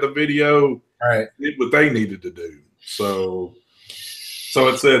had the video, did what they needed to do. So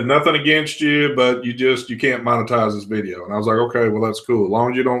it said nothing against you, but you can't monetize this video. And I was like, okay, well, that's cool. As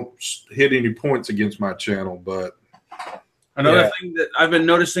long as you don't hit any points against my channel. But another thing that I've been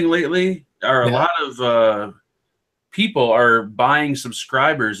noticing lately are a lot of people are buying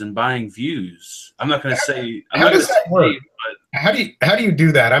subscribers and buying views. I'm not going to say. How does that work? How do you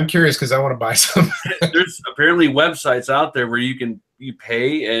do that? I'm curious because I want to buy some. There's apparently websites out there where you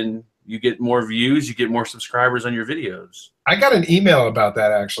pay and you get more views, you get more subscribers on your videos. I got an email about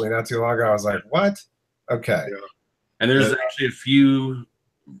that actually not too long ago. I was like, what? Okay. Yeah. And there's actually a few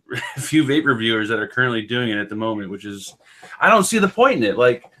vape reviewers that are currently doing it at the moment, which is, I don't see the point in it.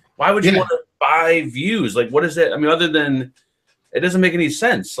 Like, why would you want to buy views? Like, what is it? I mean, other than it doesn't make any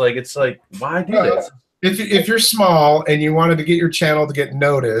sense. Like, it's like, why do this? If you're small and you wanted to get your channel to get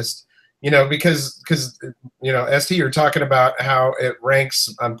noticed, because ST, you're talking about how it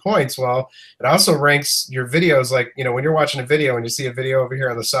ranks on points. Well, it also ranks your videos. Like, when you're watching a video and you see a video over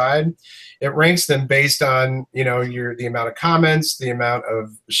here on the side, it ranks them based on, the amount of comments, the amount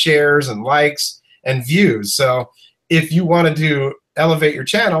of shares and likes and views. So if you wanted to elevate your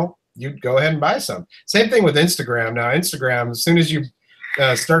channel, you'd go ahead and buy some. Same thing with Instagram. Now, Instagram, as soon as you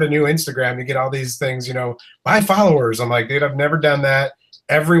start a new Instagram, you get all these things, buy followers. I'm like, dude, I've never done that.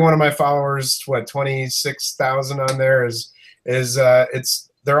 Every one of my followers, 26,000 on there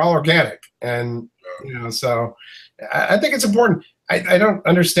they're all organic. And, so I think it's important. I don't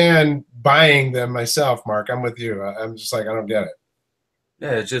understand buying them myself, Mark. I'm with you. I'm just like, I don't get it.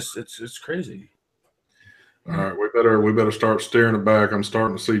 Yeah, it's crazy. All right, we better start steering it back. I'm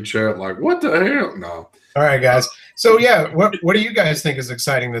starting to see chat like, what the hell? No. All right, guys. So yeah, what do you guys think is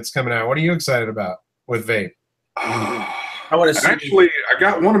exciting that's coming out? What are you excited about with vape? I want to see. Actually, I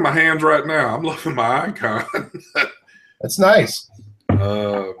got one in my hands right now. I'm loving my icon. That's nice.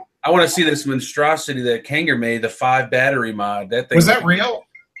 I want to see this monstrosity that Kanger made, the 5 battery mod. That thing was that real?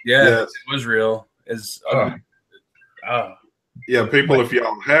 Yeah, yes. It was real. Yeah, people, if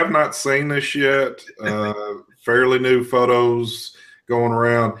y'all have not seen this yet, fairly new photos going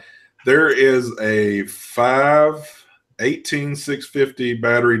around. There is a 18650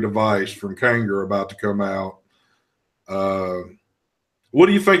 battery device from Kanger about to come out. What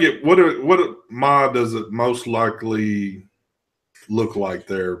do you think what mod does it most likely look like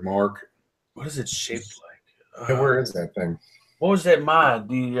there, Mark? What is it shaped like? Where is that thing? What was that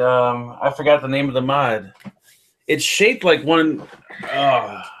mod? I forgot the name of the mod. It's shaped like one.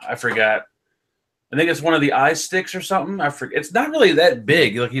 I forgot. I think it's one of the eye sticks or something. I forget. It's not really that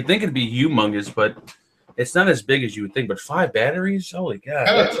big. Like, you'd think it'd be humongous, but it's not as big as you would think. But 5 batteries? Holy God,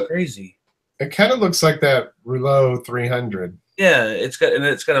 that's crazy. It kind of looks like that Rouleau 300. Yeah, it's got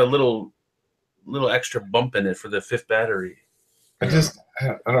a little extra bump in it for the 5th battery. I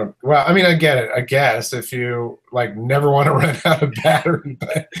don't. Well, I mean, I get it. I guess if you never want to run out of battery,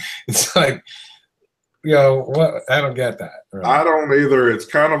 but it's like, what? I don't get that. Really. I don't either. It's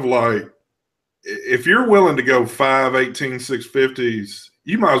kind of like, if you're willing to go 5 18650s,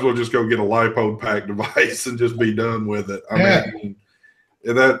 you might as well just go get a LiPo pack device and just be done with it. I mean,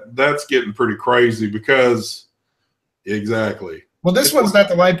 that's getting pretty crazy because exactly. Well, this one's not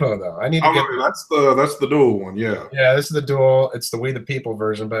the LiPo though. I need to get. That's the dual one. Yeah. Yeah, this is the dual. It's the We the People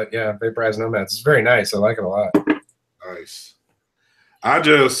version, but yeah, Vaporize Nomads. It's very nice. I like it a lot. Nice. I've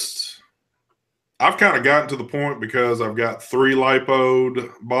kind of gotten to the point because I've got 3 LiPo'd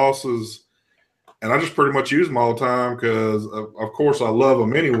bosses, and I just pretty much use them all the time because, of course, I love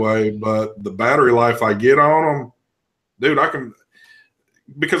them anyway. But the battery life I get on them, dude,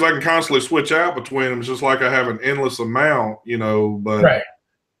 because I can constantly switch out between them. It's just like I have an endless amount, But right.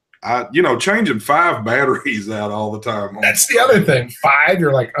 Changing 5 batteries out all the time. That's the other thing. 5,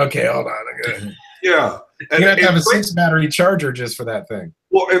 you're like, okay, hold on. Yeah. You have to have a 6 battery charger just for that thing.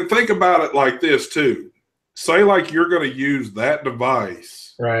 Well, and think about it like this too. Say you're going to use that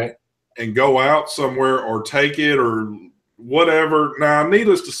device, right, and go out somewhere or take it or whatever. Now,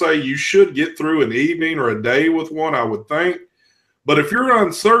 needless to say, you should get through an evening or a day with one, I would think. But if you're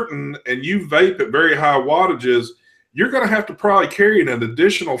uncertain and you vape at very high wattages, you're going to have to probably carry an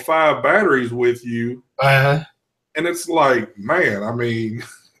additional 5 batteries with you. And it's like, man, I mean.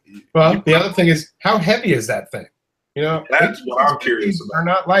 Well, the other thing is, how heavy is that thing? That's what I'm curious about. They're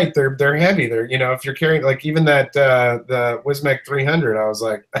not light. They're heavy. They're, if you're carrying, even that the Wismec 300, I was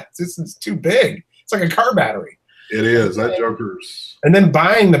like, this is too big. It's like a car battery. It is. That joker's. And then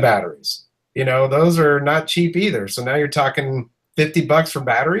buying the batteries, those are not cheap either. So now you're talking $50 for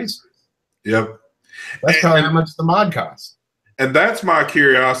batteries. Yep. That's probably how much the mod costs. And that's my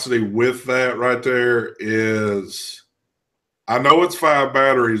curiosity with that right there is, I know it's 5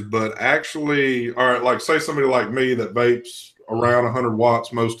 batteries, but actually, all right, say somebody like me that vapes around 100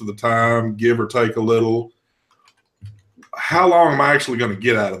 watts most of the time, give or take a little. How long am I actually going to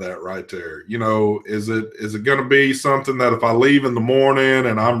get out of that right there? Is it going to be something that if I leave in the morning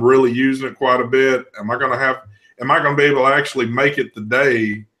and I'm really using it quite a bit, am I going to be able to actually make it the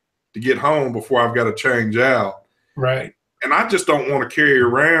day to get home before I've got to change out? Right. And I just don't want to carry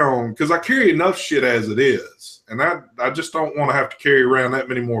around, because I carry enough shit as it is. And I just don't want to have to carry around that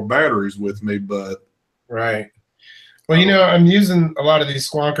many more batteries with me. But right. Well, I'm using a lot of these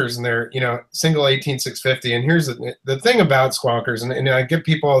squonkers, and they're, single 18650. And here's the thing about squonkers, and I get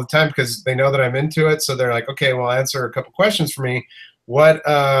people all the time because they know that I'm into it. So they're like, okay, well, answer a couple questions for me. What,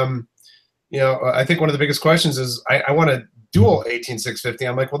 I think one of the biggest questions is I want a dual 18650.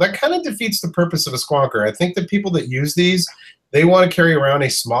 I'm like, well, that kind of defeats the purpose of a squonker. I think the people that use these, they want to carry around a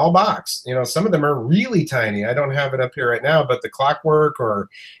small box. Some of them are really tiny. I don't have it up here right now, but the Clockwork, or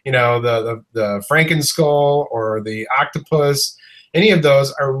the Franken Skull, or the Octopus, any of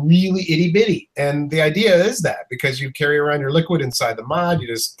those are really itty bitty. And the idea is that because you carry around your liquid inside the mod, you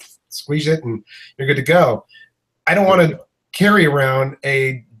just squeeze it and you're good to go. I don't want to carry around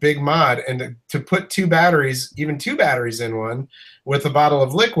a big mod, and to put two batteries in one with a bottle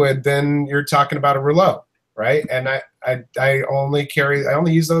of liquid, then you're talking about a rouleau. Right, and I only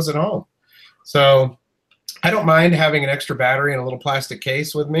use those at home, so I don't mind having an extra battery in a little plastic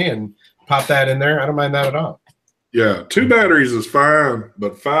case with me and pop that in there. I don't mind that at all. Yeah, 2 batteries is fine,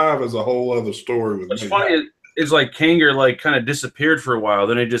 but 5 is a whole other story with What's me. funny is like Kanger kind of disappeared for a while,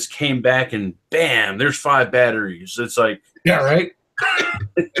 then it just came back and bam, there's 5 batteries. It's like, yeah, right.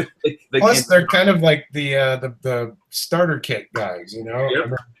 Plus, they're kind of like the starter kit guys,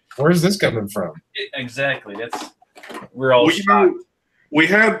 Yep. Where's this coming from? Exactly. We're all shocked. I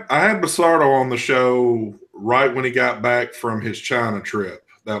had Basardo on the show right when he got back from his China trip,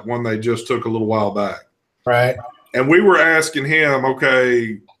 that one they just took a little while back. Right. And we were asking him,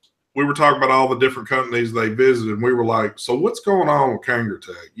 okay, we were talking about all the different companies they visited, and we were like, so what's going on with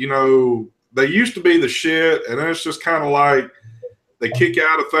Kangertech? They used to be the shit, and then it's just kind of like they kick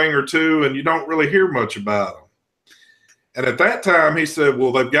out a thing or two, and you don't really hear much about them. And at that time, he said,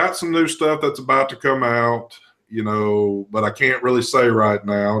 well, they've got some new stuff that's about to come out, but I can't really say right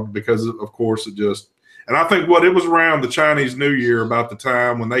now because, of course, and I think it was around the Chinese New Year, about the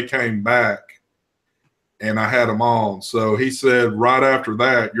time when they came back, and I had them on. So he said right after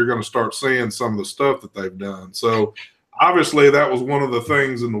that, you're going to start seeing some of the stuff that they've done. So obviously that was one of the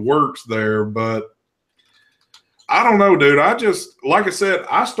things in the works there, but I don't know, dude. Like I said,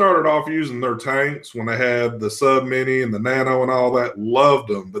 I started off using their tanks when they had the Sub Mini and the Nano and all that. Loved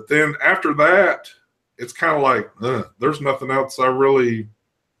them. But then after that, it's kind of like, there's nothing else I really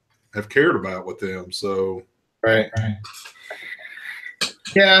have cared about with them. So, right.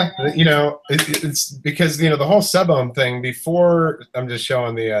 Yeah, it's because the whole sub-ohm thing. Before, I'm just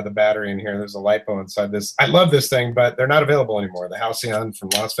showing the battery in here. There's a LiPo inside this. I love this thing, but they're not available anymore. The Halcyon from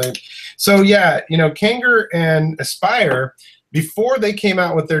Las Vegas. So yeah, Kanger and Aspire, before they came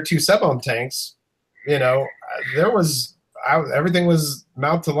out with their 2 sub-ohm tanks, everything was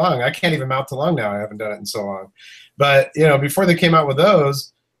mount to lung. I can't even mount to lung now. I haven't done it in so long. But before they came out with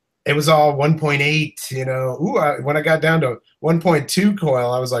those, it was all 1.8, when I got down to 1.2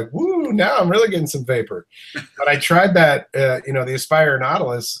 coil, I was like, woo, now I'm really getting some vapor. But I tried that, the Aspire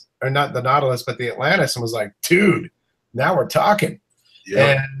Nautilus, or not the Nautilus, but the Atlantis, and was like, dude, now we're talking.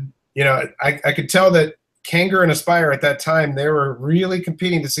 Yep. And, I could tell that Kanger and Aspire at that time, they were really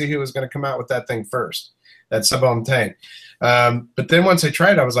competing to see who was going to come out with that thing first, that sub-ohm tank. But then once I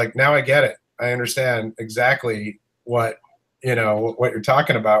tried it, I was like, now I get it. I understand exactly what you're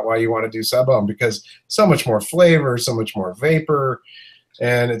talking about, why you want to do sub-ohm, because so much more flavor, so much more vapor,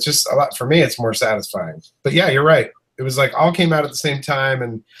 and it's just a lot. For me, it's more satisfying. But yeah, you're right. It was like all came out at the same time,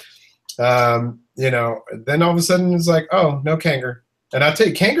 and then all of a sudden it's like, oh, no Kanger. And I'll tell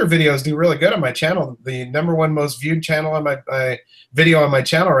you, Kanger videos do really good on my channel. The #1 most viewed channel on my video on my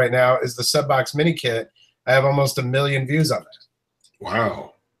channel right now is the Subbox Mini Kit. I have almost 1 million views on it.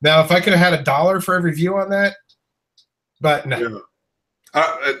 Wow. Now, if I could have had $1 for every view on that, but no.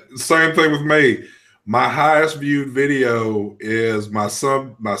 Yeah. Same thing with me. My highest viewed video is my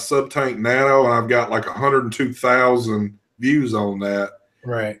sub tank Nano, and I've got like 102,000 views on that.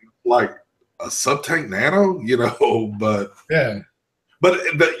 Right. Like a sub tank Nano, but yeah. But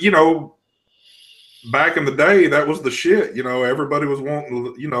back in the day, that was the shit. Everybody was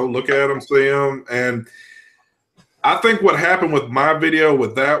wanting to, look at them, see them, and I think what happened with my video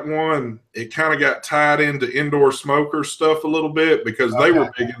with that one, it kind of got tied into indoor smoker stuff a little bit because they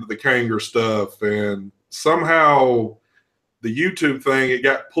were big into the Kanger stuff, and somehow the YouTube thing, it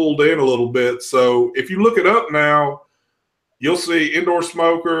got pulled in a little bit. So if you look it up now, you'll see indoor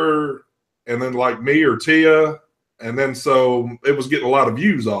smoker and then like me or Tia, and then so it was getting a lot of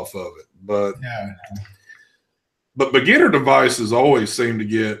views off of it. But beginner devices always seem to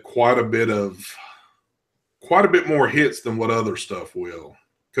get quite a bit more hits than what other stuff will,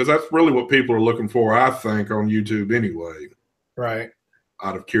 because that's really what people are looking for, I think, on YouTube anyway. Right.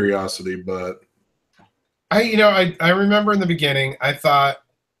 Out of curiosity, but I remember in the beginning, I thought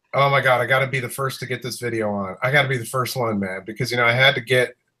Oh my God, I got to be the first to get this video on. I got to be the first one, man, because, I had to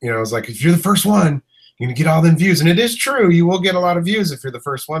get, I was like, if you're the first one, you're going to get all them views. And it is true. You will get a lot of views if you're the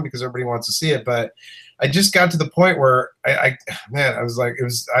first one because everybody wants to see it. But I just got to the point where I was like,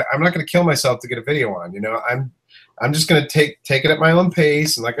 I'm not going to kill myself to get a video on, I'm just going to take it at my own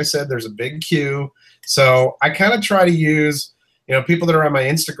pace. And like I said, there's a big queue. So I kind of try to use, people that are on my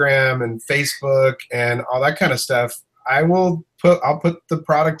Instagram and Facebook and all that kind of stuff. I'll put the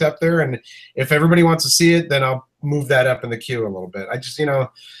product up there, and if everybody wants to see it, then I'll move that up in the queue a little bit. I just, and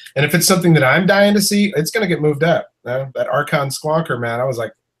if it's something that I'm dying to see, it's going to get moved up. That Archon Squonker, man, I was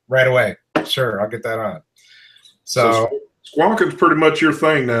like, right away, sure, I'll get that on. So Squonking's pretty much your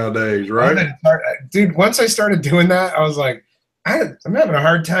thing nowadays, right? Dude, once I started doing that, I was like, I'm having a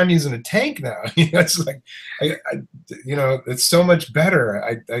hard time using a tank now. It's like, it's so much better.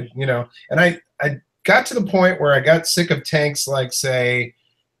 And I got to the point where I got sick of tanks like, say,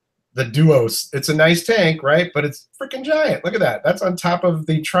 the Duos. It's a nice tank, right? But it's freaking giant. Look at that. That's on top of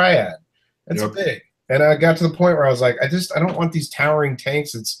the Triad. It's big. And I got to the point where I was like, I don't want these towering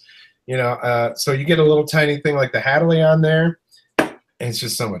tanks. It's, so you get a little tiny thing like the Hadley on there, and it's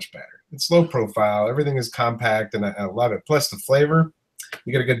just so much better. It's low profile. Everything is compact, and I love it. Plus the flavor.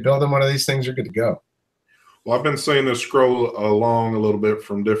 You get a good build on one of these things, you're good to go. Well, I've been seeing this scroll along a little bit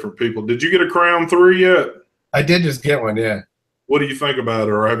from different people. Did you get a Crown 3 yet? I did just get one, yeah. What do you think about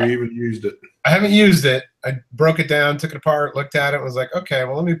it, or have you even used it? I haven't used it. I broke it down, took it apart, looked at it, and was like, okay,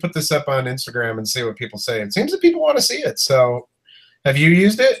 well, let me put this up on Instagram and see what people say. It seems that people want to see it. So have you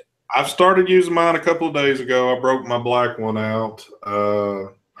used it? I've started using mine a couple of days ago. I broke my black one out. I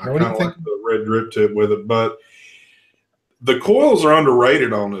kind of like the red drip tip with it, but the coils are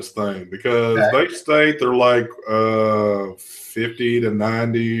underrated on this thing because they state they're like 50 to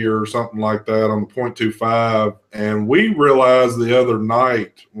 90 or something like that on the 0.25. And we realized the other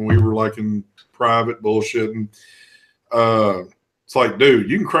night when we were like in private bullshitting, it's like, dude,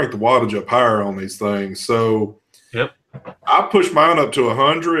 you can crank the wattage up higher on these things. So I pushed mine up to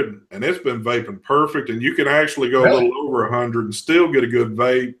 100, and it's been vaping perfect. And you can actually go a little over 100 and still get a good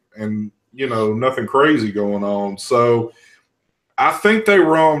vape, and nothing crazy going on. So I think they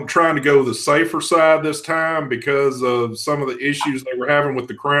were trying to go the safer side this time because of some of the issues they were having with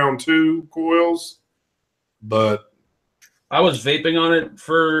the Crown 2 coils. But I was vaping on it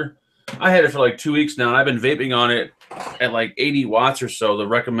I had it for like 2 weeks now, and I've been vaping on it at like 80 watts or so, the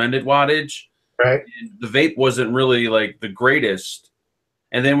recommended wattage. Right. And the vape wasn't really like the greatest.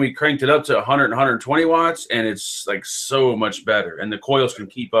 And then we cranked it up to 100 and 120 watts, and it's like so much better. And the coils can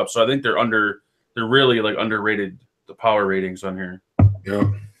keep up. So I think they're really like underrated, the power ratings on here.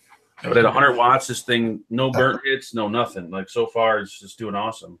 Yeah. But at 100 watts, this thing, no burnt hits, no nothing. Like so far, it's just doing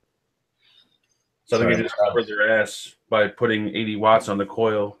awesome. So I think they just covered their ass by putting 80 watts on the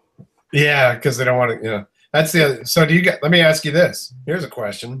coil. Yeah, because they don't want to, That's the other. So let me ask you this. Here's a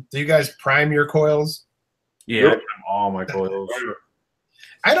question. Do you guys prime your coils? Yeah, I prime all my coils.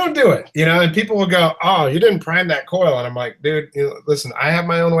 I don't do it, and people will go, oh, you didn't prime that coil. And I'm like, dude, listen, I have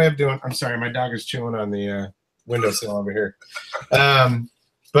my own way of doing it. I'm sorry, my dog is chewing on the windowsill over here.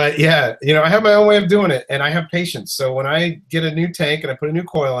 But yeah, I have my own way of doing it, and I have patience. So when I get a new tank and I put a new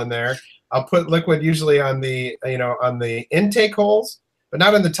coil in there, I'll put liquid usually on the, on the intake holes, but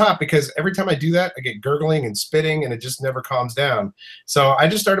not on the top, because every time I do that, I get gurgling and spitting, and it just never calms down. So I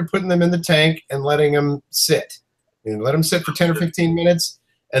just started putting them in the tank and letting them sit. Let them sit for 10 or 15 minutes,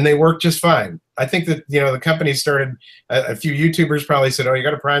 and they work just fine. I think that, the company started, a few YouTubers probably said, oh, you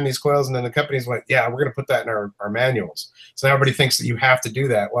got to prime these coils, and then the companies went, yeah, we're going to put that in our manuals. So now everybody thinks that you have to do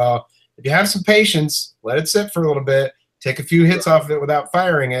that. Well, if you have some patience, let it sit for a little bit, take a few hits off of it without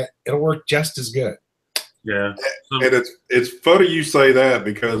firing it, it'll work just as good. Yeah. And it's funny you say that,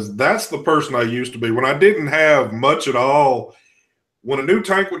 because that's the person I used to be. When I didn't have much at all, when a new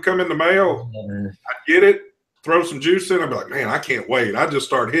tank would come in the mail, I'd get it, throw some juice in, I'd be like, man, I can't wait. I'd just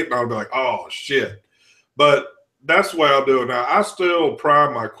start hitting, I'd be like, oh, shit. But that's the way I'll do it now. I still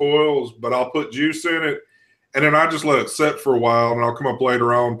prime my coils, but I'll put juice in it, and then I just let it set for a while, and I'll come up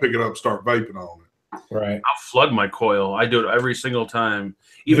later on, pick it up, start vaping on it. Right. I'll flood my coil. I do it every single time.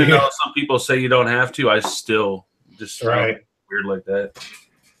 Even though some people say you don't have to, I still just weird like that.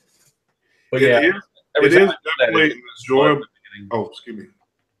 But it is definitely an enjoyable. Oh, excuse me.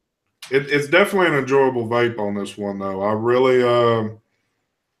 It's definitely an enjoyable vape on this one, though. I really,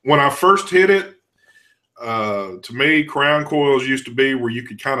 when I first hit it, to me, Crown coils used to be where you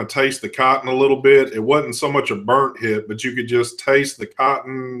could kind of taste the cotton a little bit. It wasn't so much a burnt hit, but you could just taste the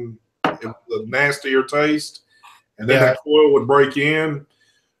cotton, the nastier taste, and then that coil would break in.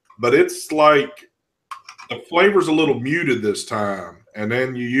 But it's like the flavor's a little muted this time. and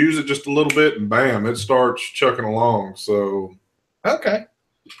then you use it just a little bit, and bam, it starts chucking along. So, okay,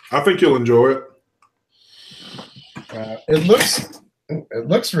 I think you'll enjoy it. it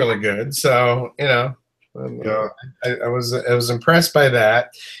looks really good. So Yeah. I was impressed by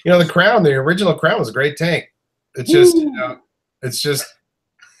that. You know, the Crown, the original Crown, was a great tank. It's just it's just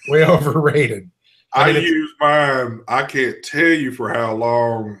way overrated. I used mine. I can't tell you for how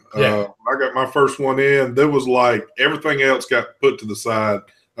long. Yeah. I got my first one in. There was like everything else got put to the side.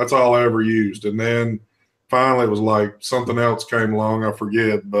 That's all I ever used. And then finally, it was like something else came along. I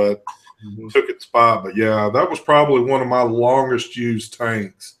forget, but took its spot. But yeah, that was probably one of my longest used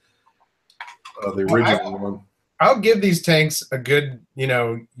tanks. The original one. I'll give these tanks a good,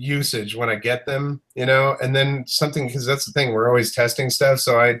 usage when I get them, and then something, because that's the thing, we're always testing stuff,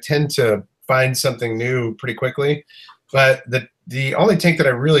 so I tend to find something new pretty quickly. But the only tank that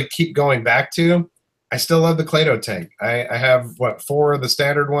I really keep going back to, I still love the Clado tank. I have, 4 of the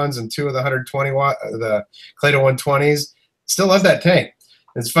standard ones and 2 of the 120 watt, the Clado 120s. Still love that tank.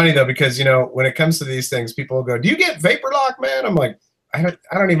 It's funny, though, because, when it comes to these things, people will go, do you get vapor lock, man? I'm like, I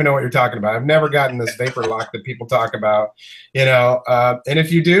don't even know what you're talking about. I've never gotten this vapor lock that people talk about, and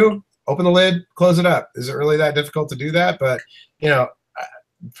if you do, open the lid, close it up. Is it really that difficult to do that? But,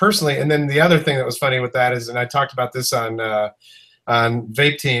 personally, and then the other thing that was funny with that is, and I talked about this on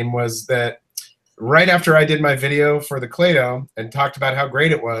Vape Team, was that right after I did my video for the Clado and talked about how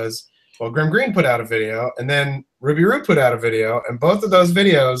great it was, well, Grim Green put out a video, and then Ruby Roo put out a video, and both of those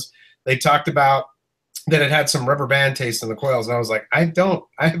videos, they talked about that it had some rubber band taste in the coils, and I was like,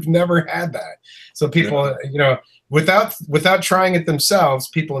 I've never had that. So people, without trying it themselves,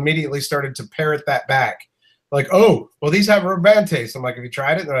 people immediately started to parrot that back, like, oh, well, these have rubber band taste. I'm like, have you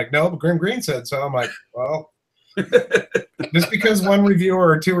tried it? And they're like, no, but Grim Green said so. I'm like, well, just because one reviewer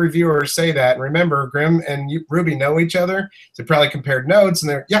or 2 reviewers say that, and remember, Grim and Ruby know each other, so they probably compared notes, and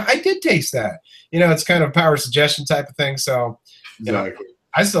they're, yeah, I did taste that. It's kind of a power suggestion type of thing. So, Exactly.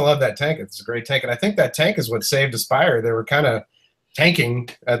 I still love that tank. It's a great tank. And I think that tank is what saved Aspire. They were kind of tanking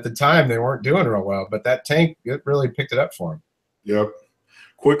at the time. They weren't doing real well. But that tank, it really picked it up for them. Yep.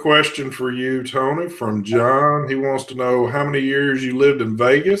 Quick question for you, Tony, from John. He wants to know how many years you lived in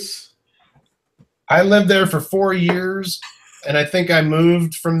Vegas. I lived there for 4 years. And I think I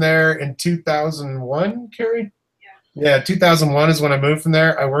moved from there in 2001, Carrie? Yeah, 2001 is when I moved from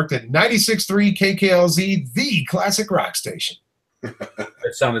there. I worked at 96.3 KKLZ, the classic rock station.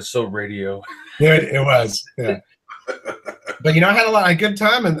 That sounded so radio. It was, yeah. But I had a lot of good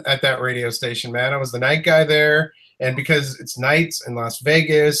time at that radio station, man. I was the night guy there, and because it's nights in Las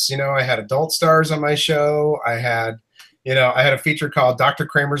Vegas, I had adult stars on my show. I had a feature called Dr.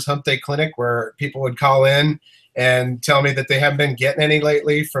 Kramer's Hump Day Clinic, where people would call in and tell me that they haven't been getting any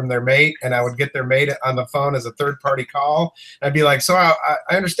lately from their mate, and I would get their mate on the phone as a third-party call. I'd be like, so I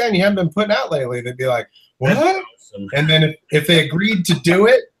understand you haven't been putting out lately. They'd be like, what? And then if they agreed to do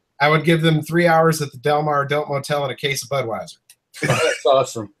it, I would give them 3 hours at the Del Mar Adult Motel and a case of Budweiser. That's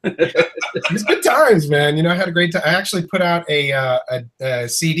awesome. It was good times, man. I had a great time. I actually put out a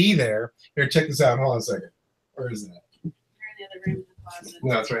CD there. Here, check this out. Hold on a second. Where is that? You're in the other room in the closet.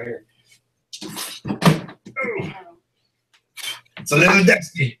 No, it's right here. Oh. It's a little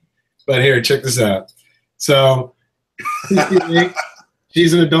dusty. But here, check this out. So,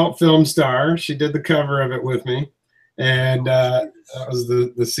 she's an adult film star. She did the cover of it with me. And that was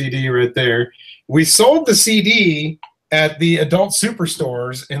the CD right there. We sold the CD at the adult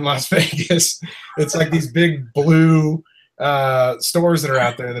superstores in Las Vegas. It's like these big blue stores that are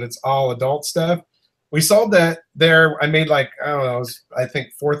out there that it's all adult stuff. We sold that there. I made I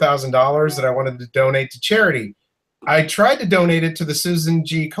think $4,000 that I wanted to donate to charity. I tried to donate it to the Susan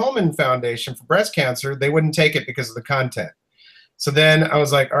G. Komen Foundation for breast cancer. They wouldn't take it because of the content. So then I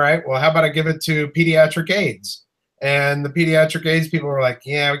was like, all right, well, how about I give it to pediatric AIDS? And the pediatric AIDS people were like,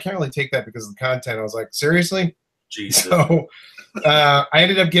 yeah, we can't really take that because of the content. I was like, seriously? Jesus. So I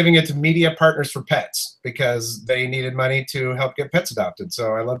ended up giving it to Media Partners for Pets because they needed money to help get pets adopted.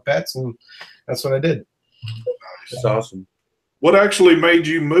 So I love pets, and that's what I did. That's awesome. What actually made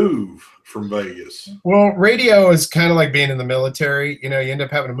you move from Vegas? Well, radio is kind of like being in the military. You end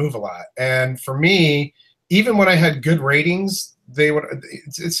up having to move a lot. And for me, even when I had good ratings,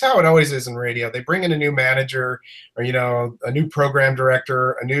 it's how it always is in radio. They bring in a new manager or, a new program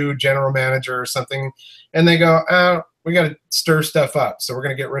director, a new general manager or something, and they go, oh, we got to stir stuff up. So we're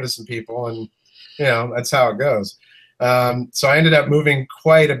going to get rid of some people. And, that's how it goes. So I ended up moving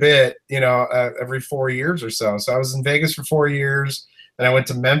quite a bit, every 4 years or so. So I was in Vegas for 4 years. Then I went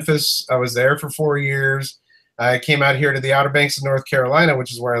to Memphis. I was there for 4 years. I came out here to the Outer Banks of North Carolina,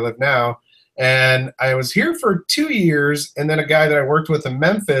 which is where I live now. And I was here for 2 years, and then a guy that I worked with in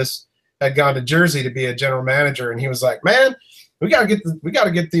Memphis had gone to Jersey to be a general manager, and he was like, "Man, we gotta get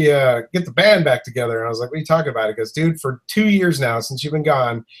the band back together." And I was like, "What are you talking about?" He goes, "Dude, for 2 years now, since you've been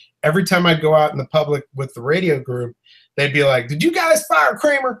gone, every time I'd go out in the public with the radio group, they'd be like, 'Did you guys fire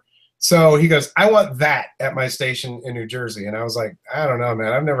Kramer?' So he goes, 'I want that at my station in New Jersey.'" And I was like, "I don't know,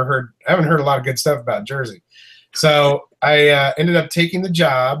 man. I haven't heard a lot of good stuff about Jersey." So I ended up taking the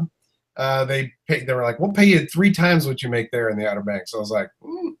job. They were like, "We'll pay you 3 times what you make there in the Outer Banks." So I was like,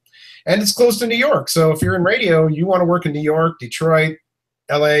 and it's close to New York. So if you're in radio, you want to work in New York, Detroit,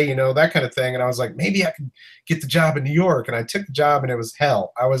 LA, that kind of thing. And I was like, maybe I could get the job in New York. And I took the job, and it was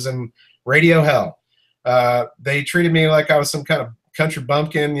hell. I was in radio hell. They treated me like I was some kind of country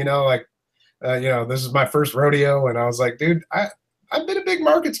bumpkin, this is my first rodeo. And I was like, dude, I've been in big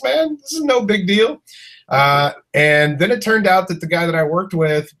markets, man. This is no big deal. And then it turned out that the guy that I worked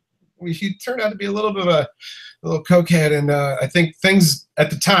with, he turned out to be a little bit of a little cokehead, and I think things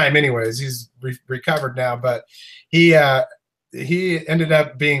at the time, anyways, he's recovered now, but he ended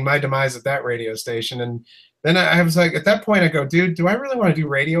up being my demise at that radio station. And then I was like, at that point, I go, dude, do I really want to do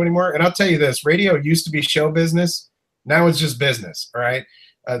radio anymore? And I'll tell you this: radio used to be show business. Now it's just business. All right.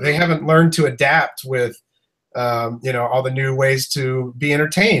 They haven't learned to adapt with, all the new ways to be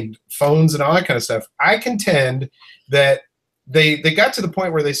entertained, phones and all that kind of stuff. I contend that they got to the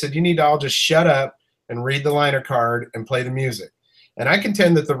point where they said, you need to all just shut up and read the liner card and play the music. And I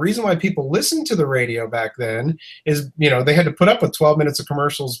contend that the reason why people listened to the radio back then is, they had to put up with 12 minutes of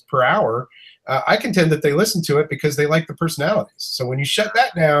commercials per hour. I contend that they listened to it because they like the personalities. So when you shut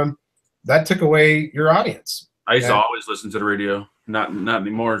that down, that took away your audience. I used to always listen to the radio. Not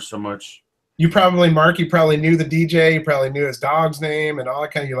anymore so much. Mark, you probably knew the DJ. You probably knew his dog's name and all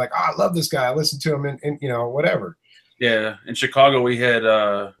that kind of. You're like, oh, I love this guy. I listen to him and whatever. Yeah, in Chicago we had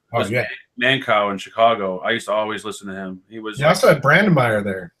Mancow in Chicago. I used to always listen to him. He was. You also had Brandemeyer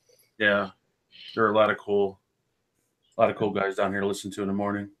there. Yeah, there were a lot of cool guys down here to listen to in the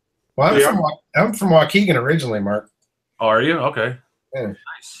morning. Well, I'm from Waukegan originally, Mark. Oh, are you? Okay. Yeah.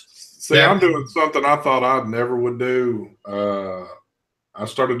 Nice. See, I'm doing something I thought I never would do. I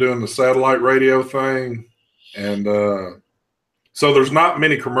started doing the satellite radio thing, and so there's not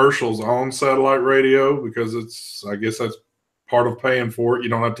many commercials on satellite radio because I guess that's part of paying for it. You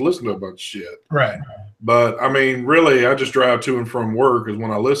don't have to listen to a bunch of shit. Right. But, I mean, really, I just drive to and from work is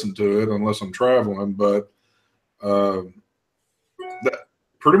when I listen to it, unless I'm traveling. But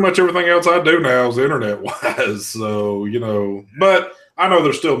pretty much everything else I do now is internet-wise. So, but I know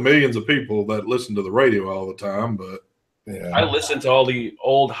there's still millions of people that listen to the radio all the time. But yeah, I listen to all the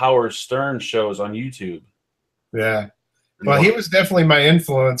old Howard Stern shows on YouTube. Yeah. Well, he was definitely my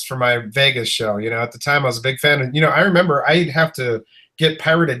influence for my Vegas show. At the time I was a big fan. And, I remember I'd have to get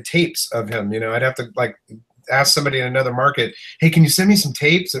pirated tapes of him. I'd have to ask somebody in another market, hey, can you send me some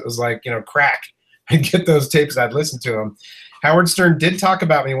tapes? It was like, crack. I'd get those tapes. I'd listen to them. Howard Stern did talk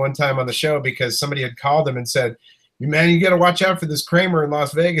about me one time on the show because somebody had called him and said, man, you got to watch out for this Kramer in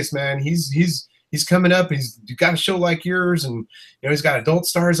Las Vegas, man. He's coming up. He's got a show like yours, and he's got adult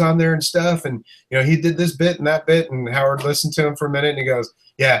stars on there and stuff. And he did this bit and that bit. And Howard listened to him for a minute, and he goes,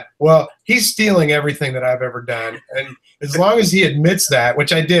 "Yeah, well, he's stealing everything that I've ever done." And as long as he admits that,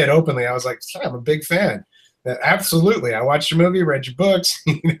 which I did openly, I was like, "I'm a big fan." Absolutely, I watched your movie, read your books,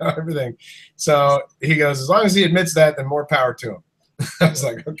 everything. So he goes, as long as he admits that, then more power to him. I was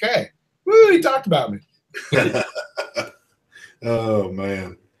like, okay, woo, he talked about me. Oh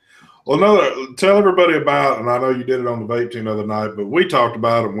man. Well, tell everybody about, and I know you did it on the vape team the other night, but we talked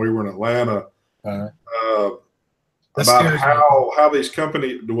about it when we were in Atlanta, about how these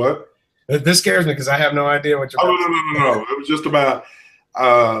companies do what? This scares me because I have no idea what you're about. No. It was just about,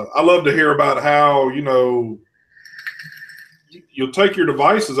 I love to hear about how, you'll take your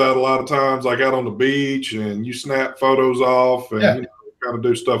devices out a lot of times, like out on the beach, and you snap photos off and kind of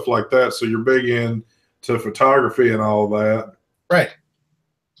do stuff like that. So you're big into photography and all that. Right.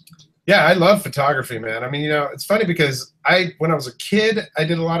 Yeah, I love photography, man. I mean, it's funny because when I was a kid, I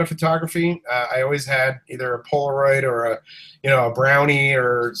did a lot of photography. I always had either a Polaroid or a Brownie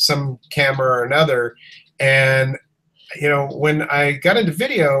or some camera or another. And, when I got into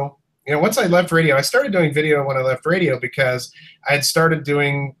video, once I left radio, I started doing video when I left radio because I had started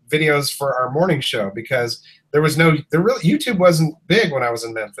doing videos for our morning show because YouTube wasn't big when I was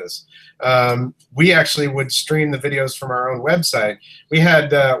in Memphis. We actually would stream the videos from our own website. We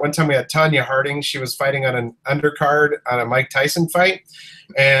had one time we had Tanya Harding. She was fighting on an undercard on a Mike Tyson fight,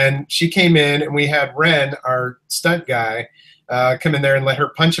 and she came in, and we had Ren, our stunt guy, come in there and let her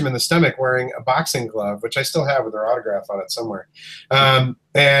punch him in the stomach wearing a boxing glove, which I still have with her autograph on it somewhere.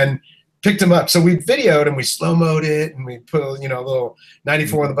 And picked him up. So we videoed and we slow-moed it and we put a little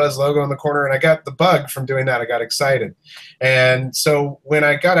 94 on the Buzz logo in the corner, and I got the bug from doing that. I got excited. And so when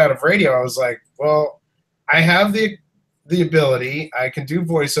I got out of radio, I was like, well, I have the ability. I can do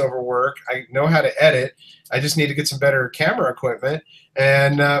voiceover work. I know how to edit. I just need to get some better camera equipment.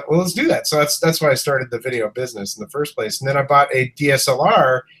 And well, let's do that. So that's why I started the video business in the first place. And then I bought a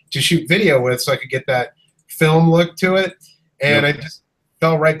DSLR to shoot video with so I could get that film look to it. And I just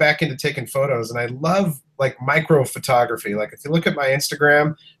fell right back into taking photos. And I love like micro photography. Like if you look at my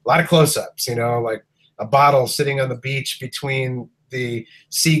Instagram, a lot of close-ups, like a bottle sitting on the beach between the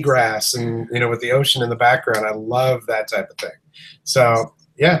seagrass and, with the ocean in the background. I love that type of thing. So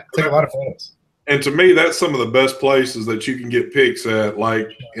yeah, take a lot of photos. And to me, that's some of the best places that you can get pics at, like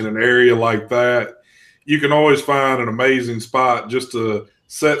in an area like that. You can always find an amazing spot just to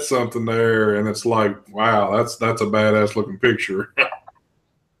set something there, and it's like, wow, that's a badass looking picture.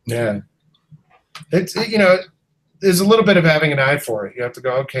 Yeah. It's, there's a little bit of having an eye for it. You have to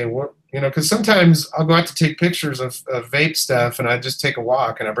go, okay, what, because sometimes I'll go out to take pictures of vape stuff, and I just take a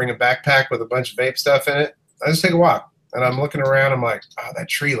walk, and I bring a backpack with a bunch of vape stuff in it. I just take a walk, and I'm looking around. I'm like, oh, that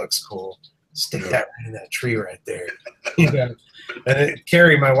tree looks cool. Stick that right in that tree right there. And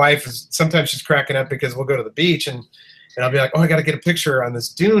Carrie, my wife, sometimes she's cracking up because we'll go to the beach, and I'll be like, oh, I got to get a picture on this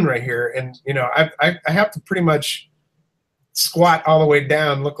dune right here. And, I have to pretty much squat all the way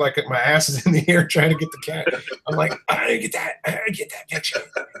down, look like my ass is in the air trying to get the cat. I'm like, I get that picture.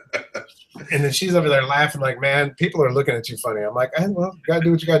 And then she's over there laughing like, man, people are looking at you funny. I'm like, well, you got to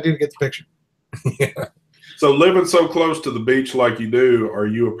do what you got to do to get the picture. Yeah. So living so close to the beach like you do, are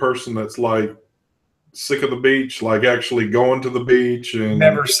you a person that's like sick of the beach, like actually going to the beach? And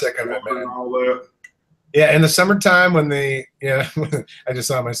never sick of it, man. All that? Yeah, in the summertime when I just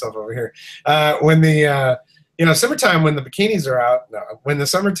saw myself over here. Summertime when the bikinis are out, when the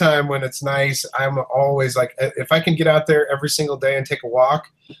summertime when it's nice, I'm always like, if I can get out there every single day and take a walk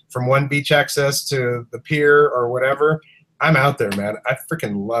from one beach access to the pier or whatever, I'm out there, man. I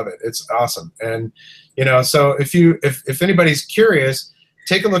freaking love it. It's awesome. And, so if anybody's curious,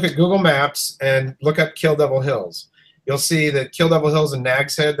 take a look at Google Maps and look up Kill Devil Hills. You'll see that Kill Devil Hills in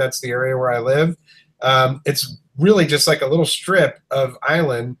Nags Head, that's the area where I live. It's really just like a little strip of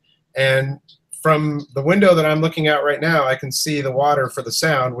island, and from the window that I'm looking out right now, I can see the water for the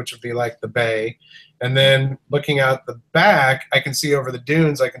sound, which would be like the bay. And then looking out the back, I can see over the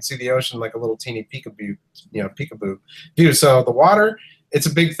dunes, I can see the ocean like a little teeny peekaboo view. So the water, it's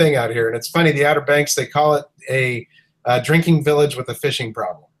a big thing out here. And it's funny, the Outer Banks, they call it a drinking village with a fishing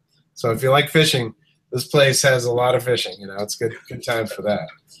problem. So if you like fishing, this place has a lot of fishing. It's good times for that.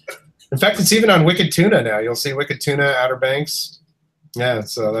 In fact, it's even on Wicked Tuna now. You'll see Wicked Tuna, Outer Banks. Yeah,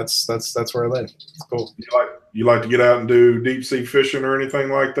 so that's where I live. It's cool. You like to get out and do deep sea fishing or anything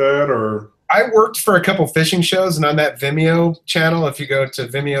like that, or? I worked for a couple fishing shows, and on that Vimeo channel, if you go to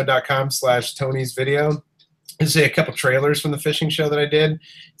vimeo.com/Tony's video, you see a couple trailers from the fishing show that I did.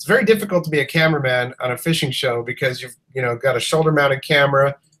 It's very difficult to be a cameraman on a fishing show because you've got a shoulder-mounted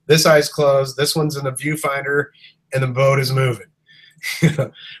camera. This eye's closed. This one's in the viewfinder, and the boat is moving.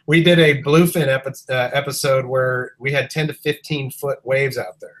 We did a bluefin episode where we had 10 to 15 foot waves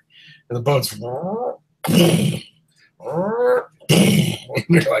out there, and the boat's and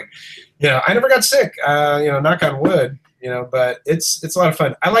you're like, I never got sick, knock on wood, but it's a lot of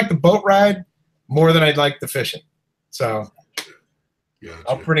fun. I like the boat ride more than I'd like the fishing, so gotcha.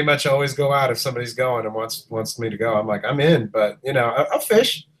 I'll pretty much always go out if somebody's going and wants me to go. I'm like, I'm in, but I'll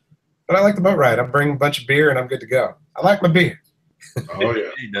fish, but I like the boat ride. I'll bring a bunch of beer and I'm good to go. I like my beer. Oh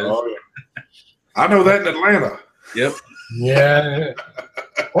yeah. Oh yeah. I know that in Atlanta. Yep. Yeah.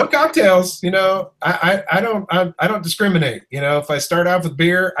 Or cocktails. I don't discriminate. If I start off with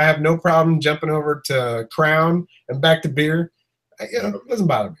beer, I have no problem jumping over to Crown and back to beer. It doesn't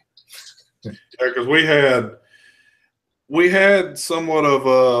bother me. Yeah, because we had somewhat of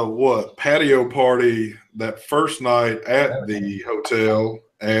a patio party that first night at the hotel,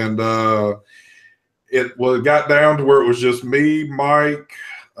 and it got down to where it was just me, Mike,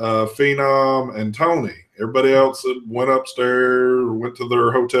 Phenom, and Tony. Everybody else went upstairs, went to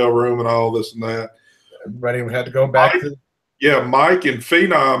their hotel room, and all this and that. Everybody had to go back. Mike and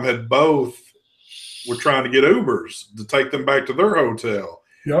Phenom had both were trying to get Ubers to take them back to their hotel.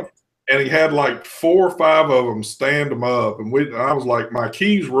 Yep. And he had like 4 or 5 of them stand them up, and I was like, my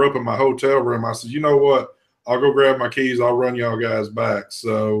keys were up in my hotel room. I said, you know what? I'll go grab my keys. I'll run y'all guys back.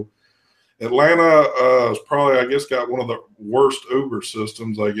 So Atlanta is probably, I guess, got one of the worst Uber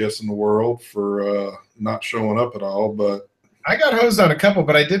systems, I guess, in the world for not showing up at all. But I got hosed on a couple,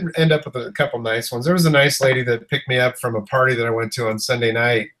 but I did end up with a couple nice ones. There was a nice lady that picked me up from a party that I went to on Sunday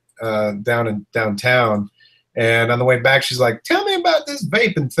night downtown. And on the way back, she's like, "Tell me about this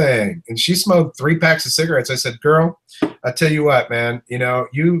vaping thing." And she smoked 3 packs of cigarettes. I said, "Girl, I tell you what, man. You know,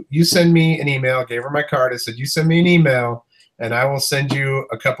 you send me an email." I gave her my card. I said, "You send me an email, and I will send you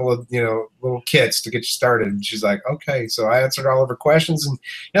a couple of little kits to get you started." And she's like, "Okay." So I answered all of her questions, and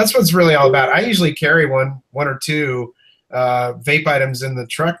that's what it's really all about. I usually carry one or two vape items in the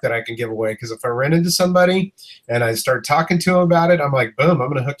truck that I can give away, because if I run into somebody and I start talking to them about it, I'm like, boom, I'm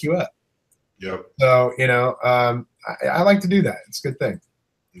going to hook you up. Yep. So, I like to do that. It's a good thing.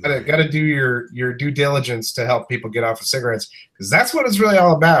 Got to do your due diligence to help people get off of cigarettes, because that's what it's really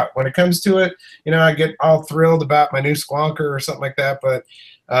all about. When it comes to it, I get all thrilled about my new squonker or something like that. But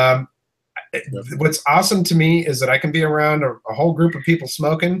what's awesome to me is that I can be around a whole group of people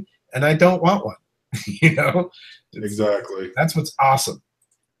smoking, and I don't want one. Exactly. That's what's awesome,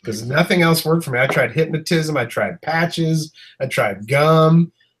 because nothing else worked for me. I tried hypnotism. I tried patches. I tried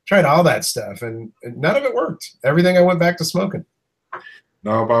gum. Tried all that stuff, and none of it worked. Everything I went back to smoking.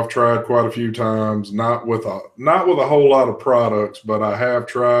 No, I've tried quite a few times, not with a whole lot of products, but I have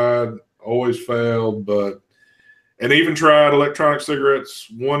tried, always failed, and even tried electronic cigarettes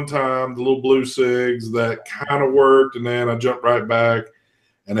one time, the little blue cigs, that kind of worked, and then I jumped right back,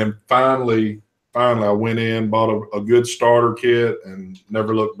 and then finally I went in, bought a good starter kit, and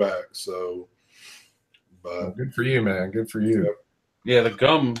never looked back. So, but well, good for you, man. Good for you. Yeah, the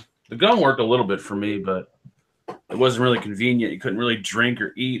gum worked a little bit for me, but it wasn't really convenient. You couldn't really drink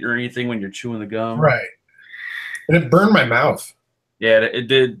or eat or anything when you're chewing the gum. Right. And it burned my mouth. Yeah, it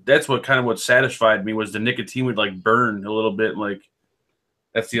did. That's what satisfied me, was the nicotine would like burn a little bit. Like,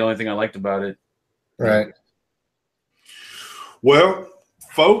 that's the only thing I liked about it. Right. Well,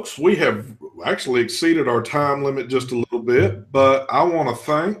 folks, we have actually exceeded our time limit just a little bit, but I want to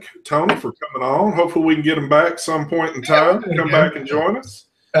thank Tony for coming on. Hopefully we can get him back some point in time to come back and join us.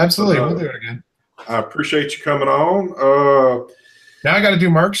 Absolutely. We'll do it again. I appreciate you coming on. Now I got to do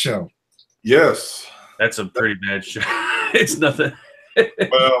Mark's show. Yes. That's a pretty bad show. It's nothing.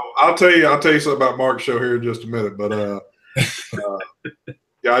 Well, I'll tell you something about Mark's show here in just a minute, but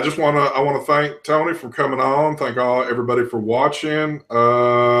yeah, I want to thank Tony for coming on. Thank everybody for watching.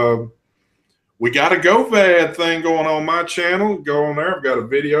 We got a GoVad thing going on my channel. Go on there. I've got a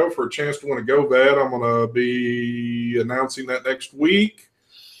video for a chance to win a GoVad. I'm going to be announcing that next week.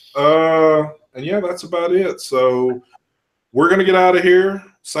 And yeah, that's about it. So we're going to get out of here.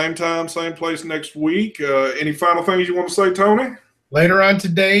 Same time, same place next week. Any final things you want to say, Tony? Later on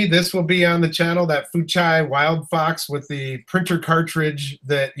today, this will be on the channel, that Fuchai Wild Fox with the printer cartridge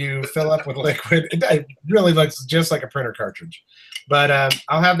that you fill up with liquid. It really looks just like a printer cartridge. But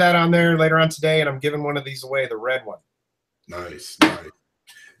I'll have that on there later on today, and I'm giving one of these away, the red one. Nice.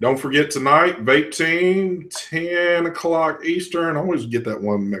 Don't forget tonight, Vape Team, 10 o'clock Eastern. I always get that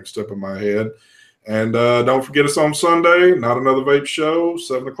one mixed up in my head. And don't forget us on Sunday, Not Another Vape Show,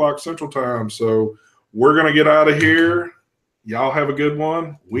 7 o'clock Central Time. So we're going to get out of here. Y'all have a good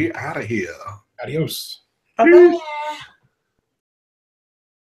one. We out of here. Adios. Bye-bye.